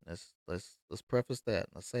 Let's preface that.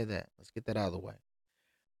 Let's say that. Let's get that out of the way.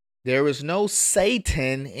 There is no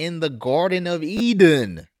Satan in the Garden of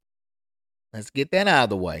Eden. Let's get that out of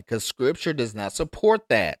the way, because scripture does not support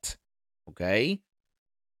that. Okay?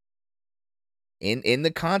 In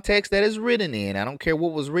the context that is written in, I don't care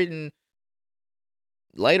what was written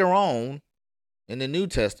later on in the New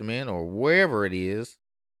Testament or wherever it is,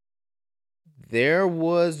 there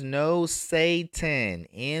was no Satan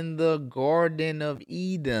in the Garden of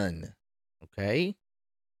Eden. Okay?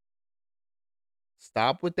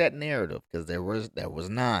 Stop with that narrative, because there was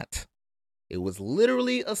not. It was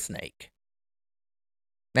literally a snake.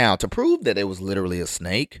 Now, to prove that it was literally a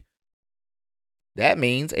snake, that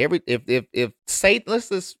means if Satan, let's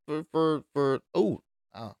just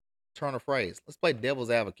turn a phrase. Let's play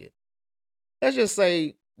devil's advocate. Let's just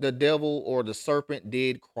say the devil or the serpent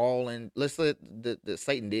did crawl in. Let's say the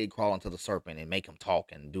Satan did crawl into the serpent and make him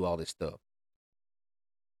talk and do all this stuff.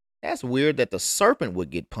 That's weird that the serpent would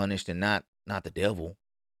get punished and not the devil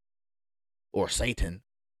or Satan.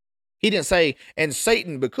 He didn't say, and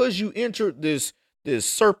Satan, because you entered this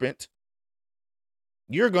serpent,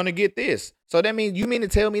 you're going to get this. So that means, you mean to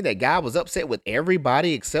tell me that God was upset with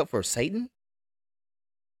everybody except for Satan?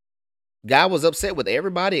 God was upset with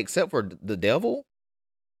everybody except for the devil?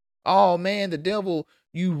 Oh man, the devil,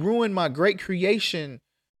 you ruined my great creation.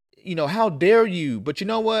 How dare you? But you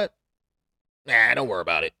know what? Nah, don't worry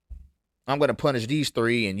about it. I'm going to punish these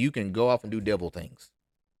three, and you can go off and do devil things.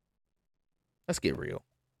 Let's get real.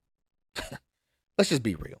 Let's just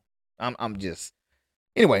be real. I'm just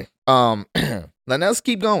anyway. Now let's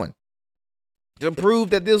keep going. To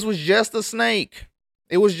prove that this was just a snake,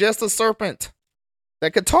 it was just a serpent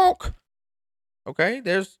that could talk. Okay,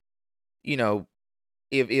 there's,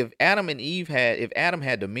 if Adam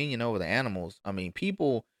had dominion over the animals,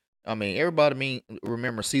 everybody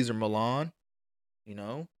remember Caesar Milan.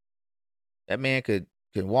 That man could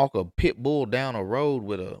walk a pit bull down a road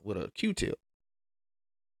with a Q-tip.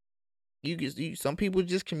 Some people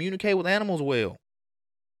just communicate with animals well.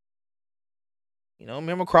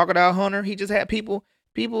 Remember Crocodile Hunter? He just had people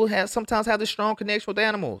sometimes have this strong connection with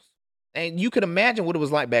animals. And you could imagine what it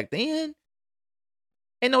was like back then.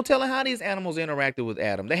 Ain't no telling how these animals interacted with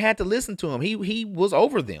Adam. They had to listen to him. He was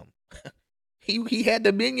over them. he had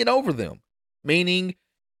dominion over them, meaning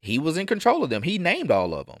he was in control of them. He named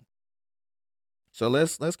all of them. So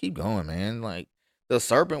let's keep going, man. Like, the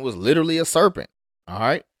serpent was literally a serpent. All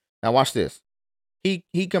right. Now watch this.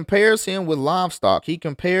 He compares him with livestock. He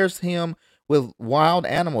compares him with wild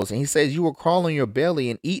animals, and he says, "You will crawl on your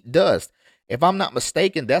belly and eat dust." If I'm not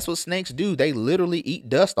mistaken, that's what snakes do. They literally eat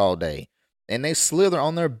dust all day, and they slither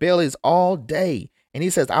on their bellies all day. And he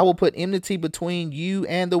says, "I will put enmity between you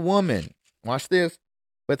and the woman." Watch this.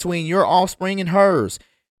 "Between your offspring and hers.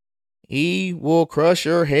 He will crush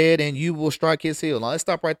your head, and you will strike his heel." Now let's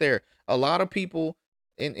stop right there. A lot of people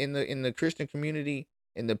in the Christian community,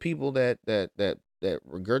 and the people that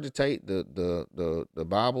regurgitate the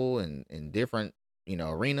Bible in different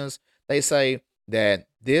arenas, they say that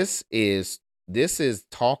this is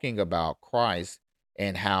talking about Christ,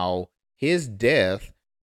 and how his death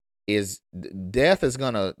is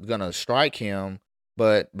gonna strike him,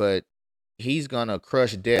 but he's gonna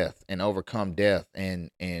crush death and overcome death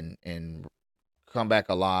and come back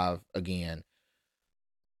alive again.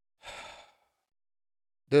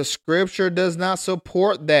 The scripture does not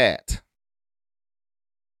support that.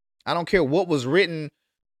 I don't care what was written,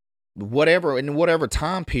 in whatever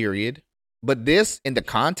time period, but this, in the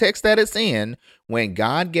context that it's in, when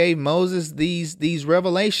God gave Moses these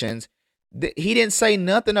revelations, He didn't say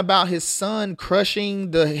nothing about his son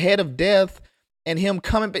crushing the head of death and him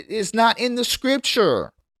coming. It's not in the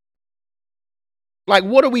scripture. Like,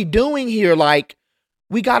 what are we doing here? Like,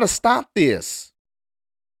 we got to stop this.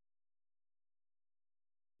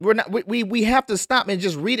 We're not. We have to stop and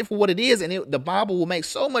just read it for what it is, and the Bible will make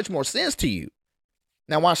so much more sense to you.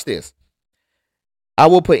 Now, watch this. I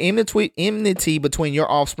will put enmity between your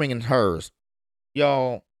offspring and hers.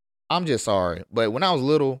 Y'all, I'm just sorry, but when I was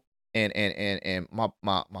little, and my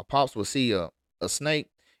pops would see a snake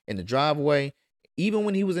in the driveway, even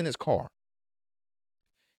when he was in his car,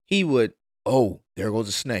 he would, oh, there goes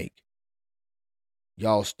a snake.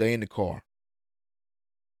 Y'all stay in the car.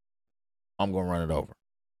 I'm gonna run it over.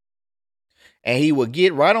 And he would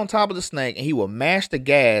get right on top of the snake and he would mash the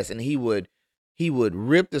gas and he would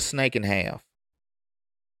rip the snake in half.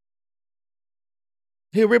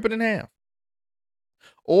 He'll rip it in half.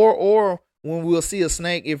 Or when we'll see a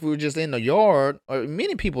snake, if we're just in the yard, or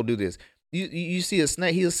many people do this. You see a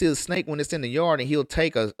snake, he'll see a snake when it's in the yard and he'll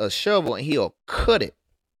take a shovel and he'll cut it.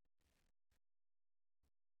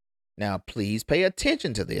 Now, please pay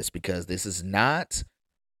attention to this because this is not,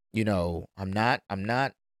 I'm not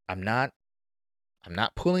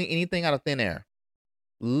pulling anything out of thin air.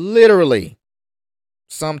 Literally,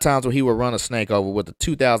 sometimes when he would run a snake over with a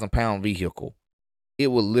 2,000-pound vehicle, it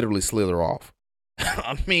would literally slither off.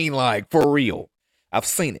 I mean, like, for real. I've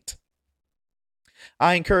seen it.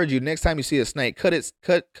 I encourage you, next time you see a snake, cut its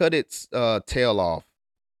tail off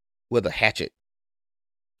with a hatchet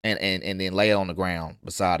and then lay it on the ground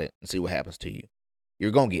beside it and see what happens to you. You're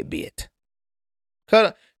going to get bit.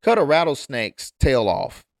 Cut a rattlesnake's tail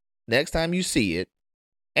off next time you see it,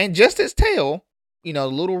 and just its tail, the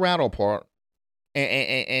little rattle part,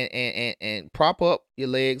 and prop up your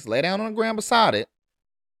legs, lay down on the ground beside it,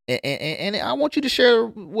 and I want you to share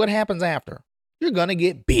what happens after. You're gonna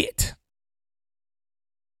get bit.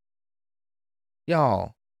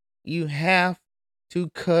 Y'all, you have to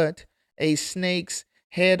cut a snake's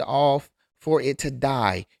head off for it to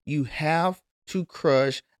die. You have to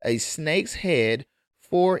crush a snake's head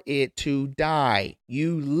for it to die.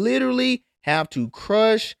 You literally have to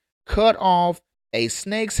cut off a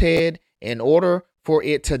snake's head in order for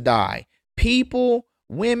it to die. People,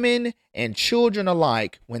 women, and children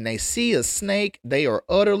alike, when they see a snake, they are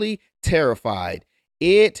utterly terrified.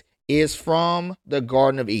 It is from the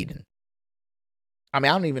Garden of Eden. I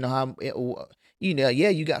mean, I don't even know how,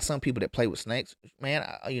 you got some people that play with snakes. Man,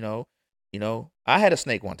 I had a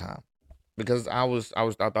snake one time because I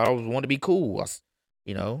thought I was wanting to be cool.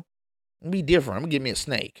 Be different. I'm gonna get me a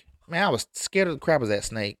snake. Man, I was scared of the crap of that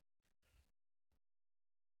snake.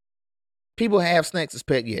 People have snakes as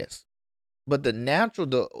pet, yes. But the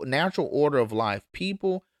natural order of life,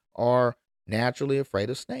 people are naturally afraid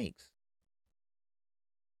of snakes.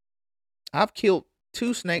 I've killed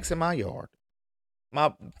 2 snakes in my yard.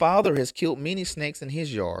 My father has killed many snakes in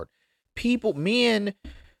his yard. People, men,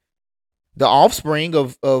 the offspring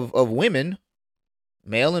of women,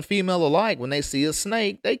 male and female alike, when they see a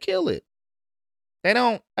snake, they kill it. They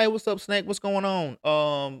don't, hey, what's up, snake? What's going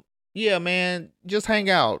on? Yeah, man, just hang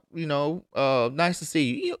out. Nice to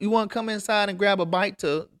see you. You want to come inside and grab a bite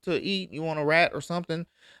to eat? You want a rat or something?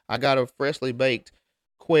 I got a freshly baked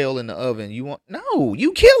quail in the oven. No,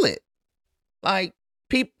 you kill it. Like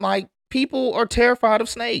people are terrified of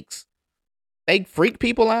snakes. They freak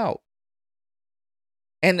people out.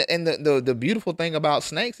 And the beautiful thing about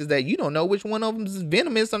snakes is that you don't know which one of them is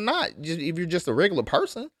venomous or not. Just if you're just a regular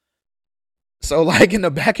person. So, like, in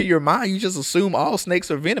the back of your mind, you just assume all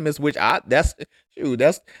snakes are venomous, which that's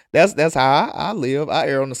how I live. I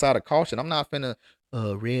err on the side of caution. I'm not finna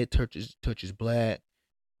red touches black.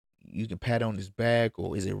 You can pat on his back,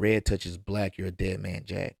 or is it red touches black? You're a dead man,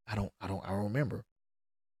 Jack. I don't remember.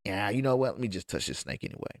 Yeah, you know what? Let me just touch this snake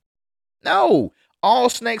anyway. No, all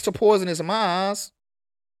snakes are poisonous in my eyes.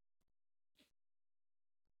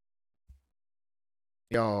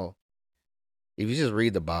 Y'all, if you just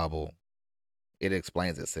read the Bible, it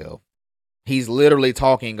explains itself. He's literally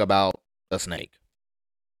talking about a snake.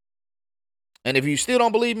 And if you still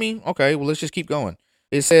don't believe me, okay, well, let's just keep going.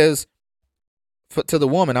 It says, to the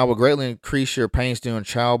woman, I will greatly increase your pains during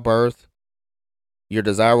childbirth. Your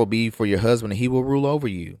desire will be for your husband, and he will rule over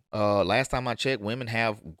you. Last time I checked, women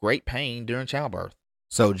have great pain during childbirth.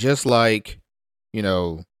 So just like,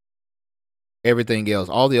 everything else,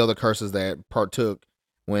 all the other curses that partook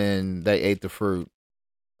when they ate the fruit,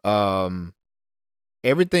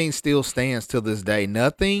 everything still stands till this day.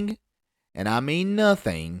 Nothing, and I mean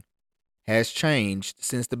nothing, has changed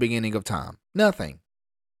since the beginning of time. Nothing.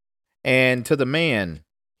 And to the man,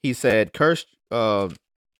 he said, cursed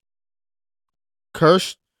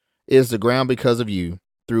is the ground because of you.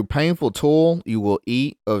 Through painful toil, you will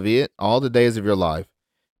eat of it all the days of your life.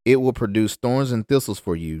 It will produce thorns and thistles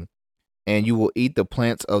for you, and you will eat the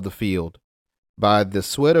plants of the field. By the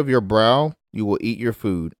sweat of your brow, you will eat your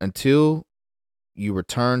food until you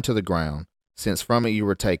return to the ground, since from it you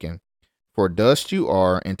were taken. For dust you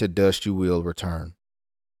are, and to dust you will return.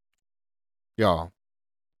 Y'all,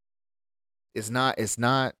 it's not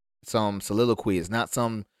some soliloquy. It's not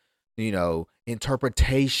some,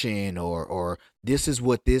 interpretation or this is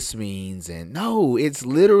what this means. And no, it's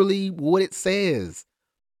literally what it says.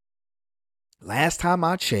 Last time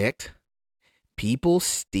I checked, people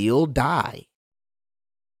still die.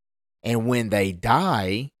 And when they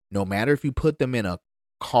die, no matter if you put them in a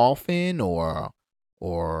coffin or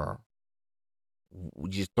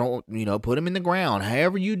just don't, put them in the ground,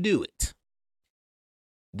 however you do it.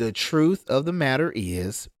 The truth of the matter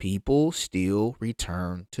is people still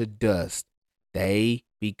return to dust. They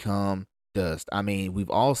become dust. I mean, we've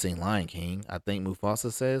all seen Lion King. I think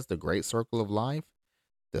Mufasa says the great circle of life.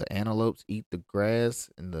 The antelopes eat the grass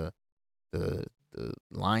and the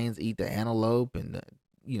lions eat the antelope and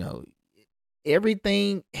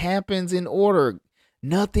everything happens in order.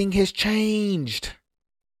 Nothing has changed.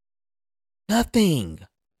 Nothing.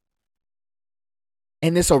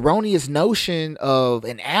 And this erroneous notion of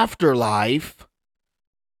an afterlife,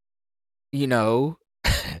 you're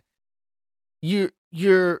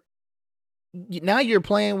now you're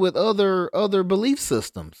playing with other belief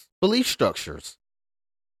systems, belief structures,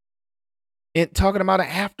 and talking about an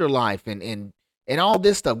afterlife and all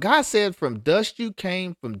this stuff. God said, "From dust you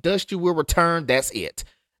came, from dust you will return." That's it.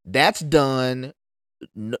 That's done.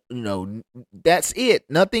 That's it.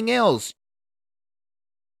 Nothing else.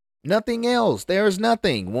 Nothing else. There's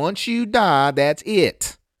nothing. Once you die, that's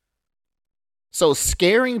it. So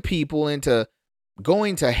scaring people into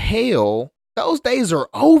going to hell, those days are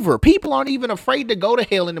over. People aren't even afraid to go to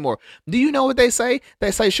hell anymore. Do you know what they say?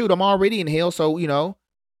 They say, shoot, I'm already in hell. So,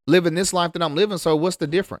 living this life that I'm living. So what's the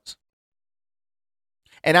difference?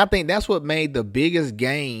 And I think that's what made the biggest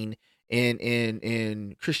gain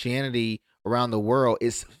in Christianity around the world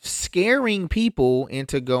is scaring people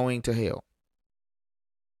into going to hell.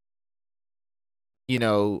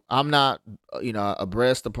 I'm not,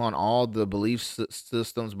 abreast upon all the belief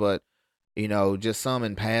systems, but, just some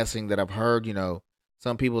in passing that I've heard,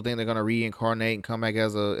 some people think they're going to reincarnate and come back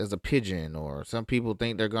as a pigeon, or some people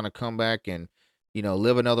think they're going to come back and,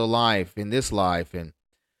 live another life in this life. And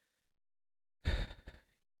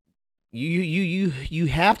you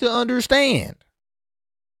have to understand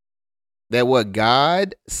that what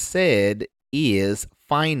God said is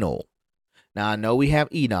final. Now, I know we have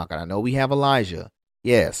Enoch and I know we have Elijah.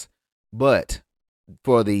 Yes. But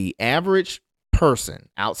for the average person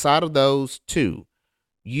outside of those two,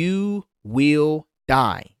 you will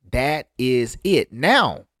die. That is it.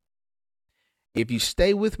 Now, if you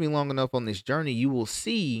stay with me long enough on this journey, you will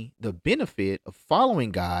see the benefit of following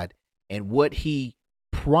God and what he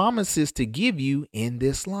promises to give you in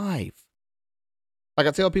this life. Like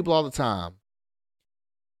I tell people all the time,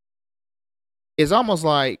 it's almost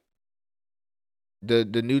like the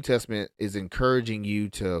New Testament is encouraging you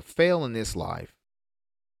to fail in this life.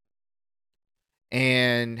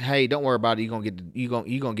 And hey, don't worry about it. You're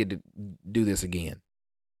gonna get to do this again.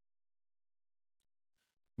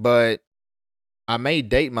 But I may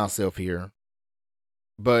date myself here,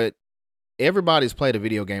 but everybody's played a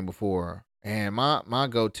video game before, and my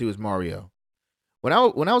go-to is Mario. When I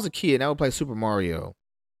was a kid, I would play Super Mario.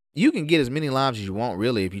 You can get as many lives as you want,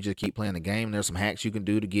 really, if you just keep playing the game. There's some hacks you can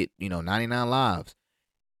do to get 99 lives.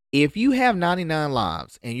 If you have 99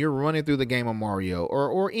 lives and you're running through the game of Mario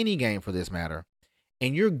or any game for this matter,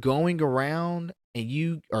 and you're going around and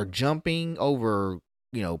you are jumping over,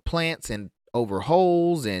 plants and over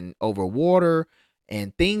holes and over water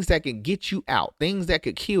and things that can get you out, things that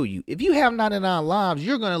could kill you. If you have 99 lives,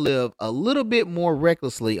 you're going to live a little bit more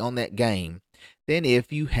recklessly on that game than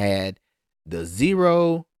if you had the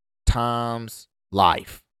 0 times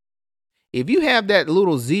life. If you have that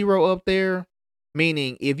little 0 up there,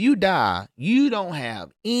 meaning if you die, you don't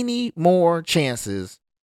have any more chances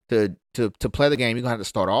to play the game. You're gonna have to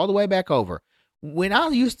start all the way back over. When I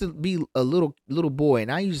used to be a little boy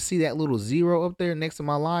and I used to see that little 0 up there next to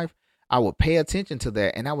my life, I would pay attention to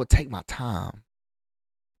that and I would take my time.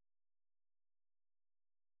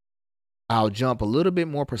 I'll jump a little bit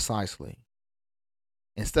more precisely.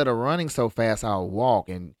 Instead of running so fast, I'll walk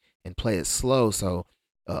and play it slow so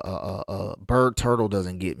a bird turtle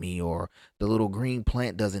doesn't get me, or the little green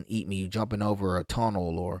plant doesn't eat me jumping over a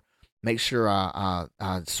tunnel, or make sure I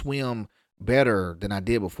swim better than I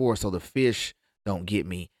did before so the fish don't get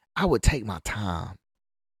me. I would take my time.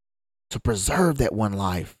 to preserve that one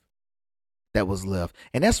life that was left.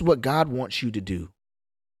 And that's what God wants you to do.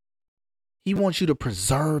 He wants you to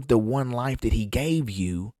preserve the one life that he gave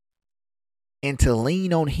you and to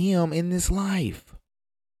lean on him in this life.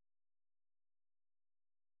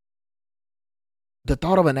 The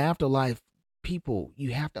thought of an afterlife, people,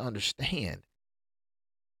 you have to understand.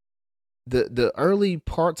 The early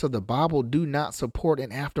parts of the Bible do not support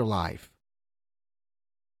an afterlife.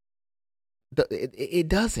 It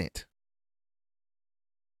doesn't.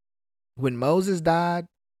 When Moses died,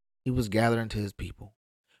 he was gathered into his people.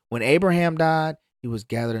 When Abraham died, he was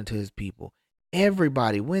gathered into his people.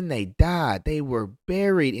 Everybody, when they died, they were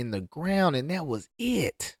buried in the ground, and that was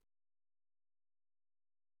it.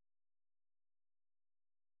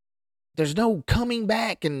 There's no coming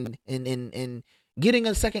back and getting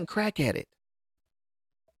a second crack at it.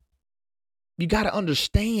 You got to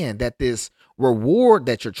understand that this reward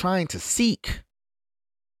that you're trying to seek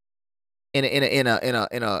in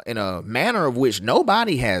a manner of which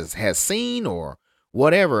nobody has seen or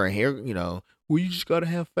whatever. And here, well, you just got to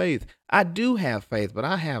have faith. I do have faith, but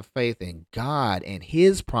I have faith in God and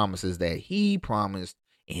his promises that he promised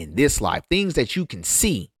in this life, things that you can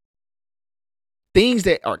see, things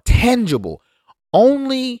that are tangible.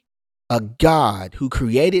 Only a God who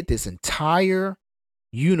created this entire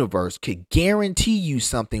universe could guarantee you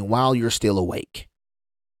something while you're still awake.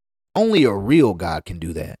 Only a real God can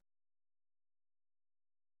do that.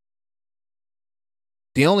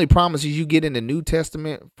 The only promises you get in the New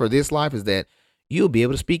Testament for this life is that you'll be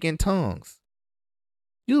able to speak in tongues.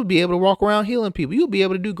 You'll be able to walk around healing people. You'll be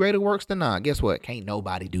able to do greater works than I. Guess what? Can't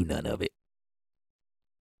nobody do none of it.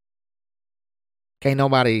 Can't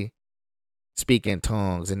nobody speak in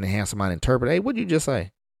tongues and have somebody interpret. Hey, what'd you just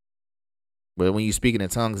say? But when you speaking in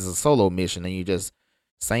tongues, it's a solo mission, and you just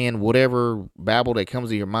saying whatever babble that comes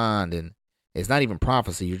to your mind, and it's not even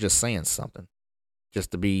prophecy. You're just saying something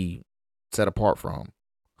just to be set apart from.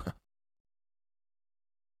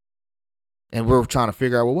 And we're trying to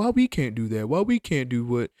figure out, well, why we can't do that? Why we can't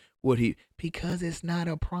do what he? Because it's not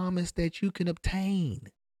a promise that you can obtain.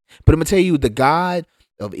 But I'm gonna tell you, the God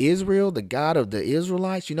of Israel, the God of the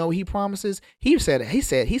Israelites, you know what he promises? He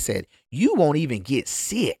said, you won't even get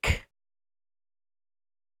sick.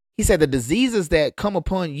 He said the diseases that come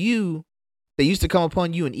upon you, that used to come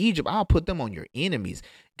upon you in Egypt, I'll put them on your enemies.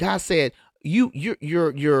 God said,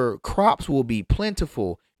 your crops will be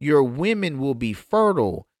plentiful, your women will be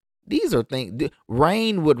fertile. These are things.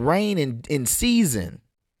 Rain would rain in season.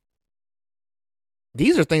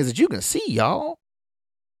 These are things that you can see, y'all.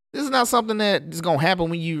 This is not something that is gonna happen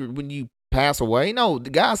when you pass away. No,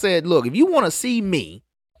 God said, look, if you want to see me,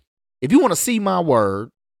 if you want to see my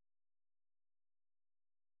word,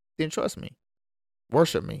 then trust me,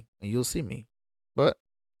 worship me, and you'll see me. But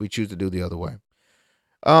we choose to do the other way.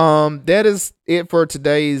 That is it for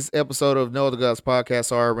today's episode of No Other Gods Podcast.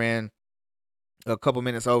 Sorry, I ran a couple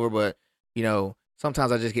minutes over, but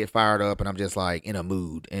sometimes I just get fired up and I'm just like in a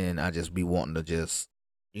mood, and I just be wanting to just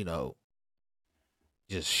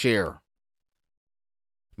share.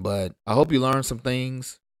 But I hope you learned some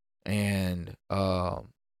things, and I'm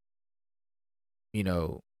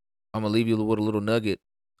gonna leave you with a little nugget.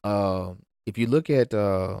 If you look at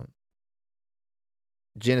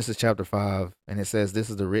Genesis chapter 5, and it says this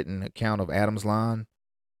is the written account of Adam's line,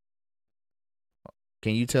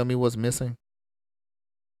 can you tell me what's missing?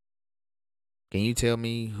 Can you tell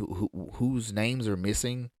me whose names are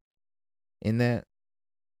missing in that?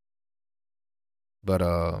 But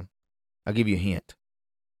I'll give you a hint.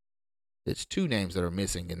 It's two names that are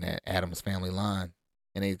missing in that Adam's family line,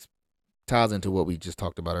 and it ties into what we just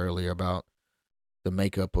talked about earlier about the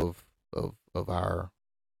makeup of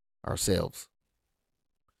ourselves.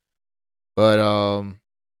 But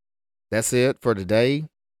that's it for today.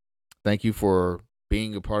 Thank you for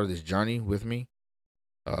being a part of this journey with me.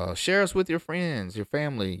 Share us with your friends, your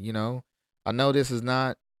family. I know this is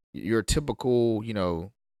not your typical,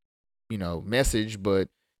 message, but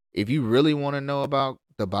if you really want to know about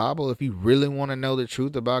the Bible, if you really want to know the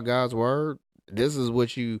truth about God's word, this is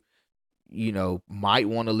what you might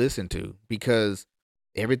want to listen to, because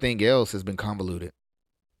everything else has been convoluted.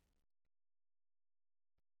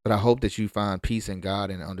 But I hope that you find peace in God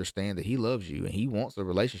and understand that he loves you and he wants a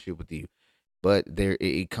relationship with you. But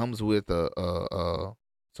it comes with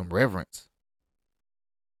some reverence,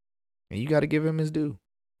 and you got to give him his due.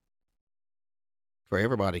 For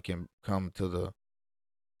everybody can come into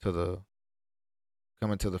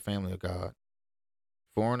the family of God,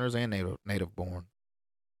 foreigners and native born.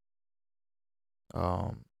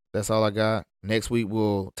 That's all I got. Next week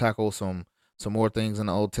we'll tackle some more things in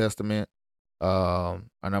the Old Testament. And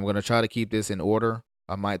I'm gonna try to keep this in order.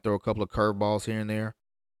 I might throw a couple of curveballs here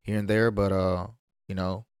and there, but you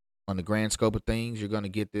know, on the grand scope of things, you're gonna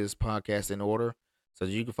get this podcast in order so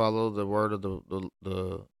that you can follow the word of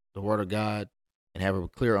the word of God and have a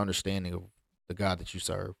clear understanding of the God that you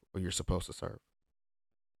serve or you're supposed to serve.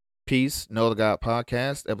 Peace. Know the God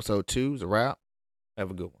podcast, episode 2 is a wrap.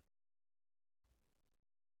 Have a good one.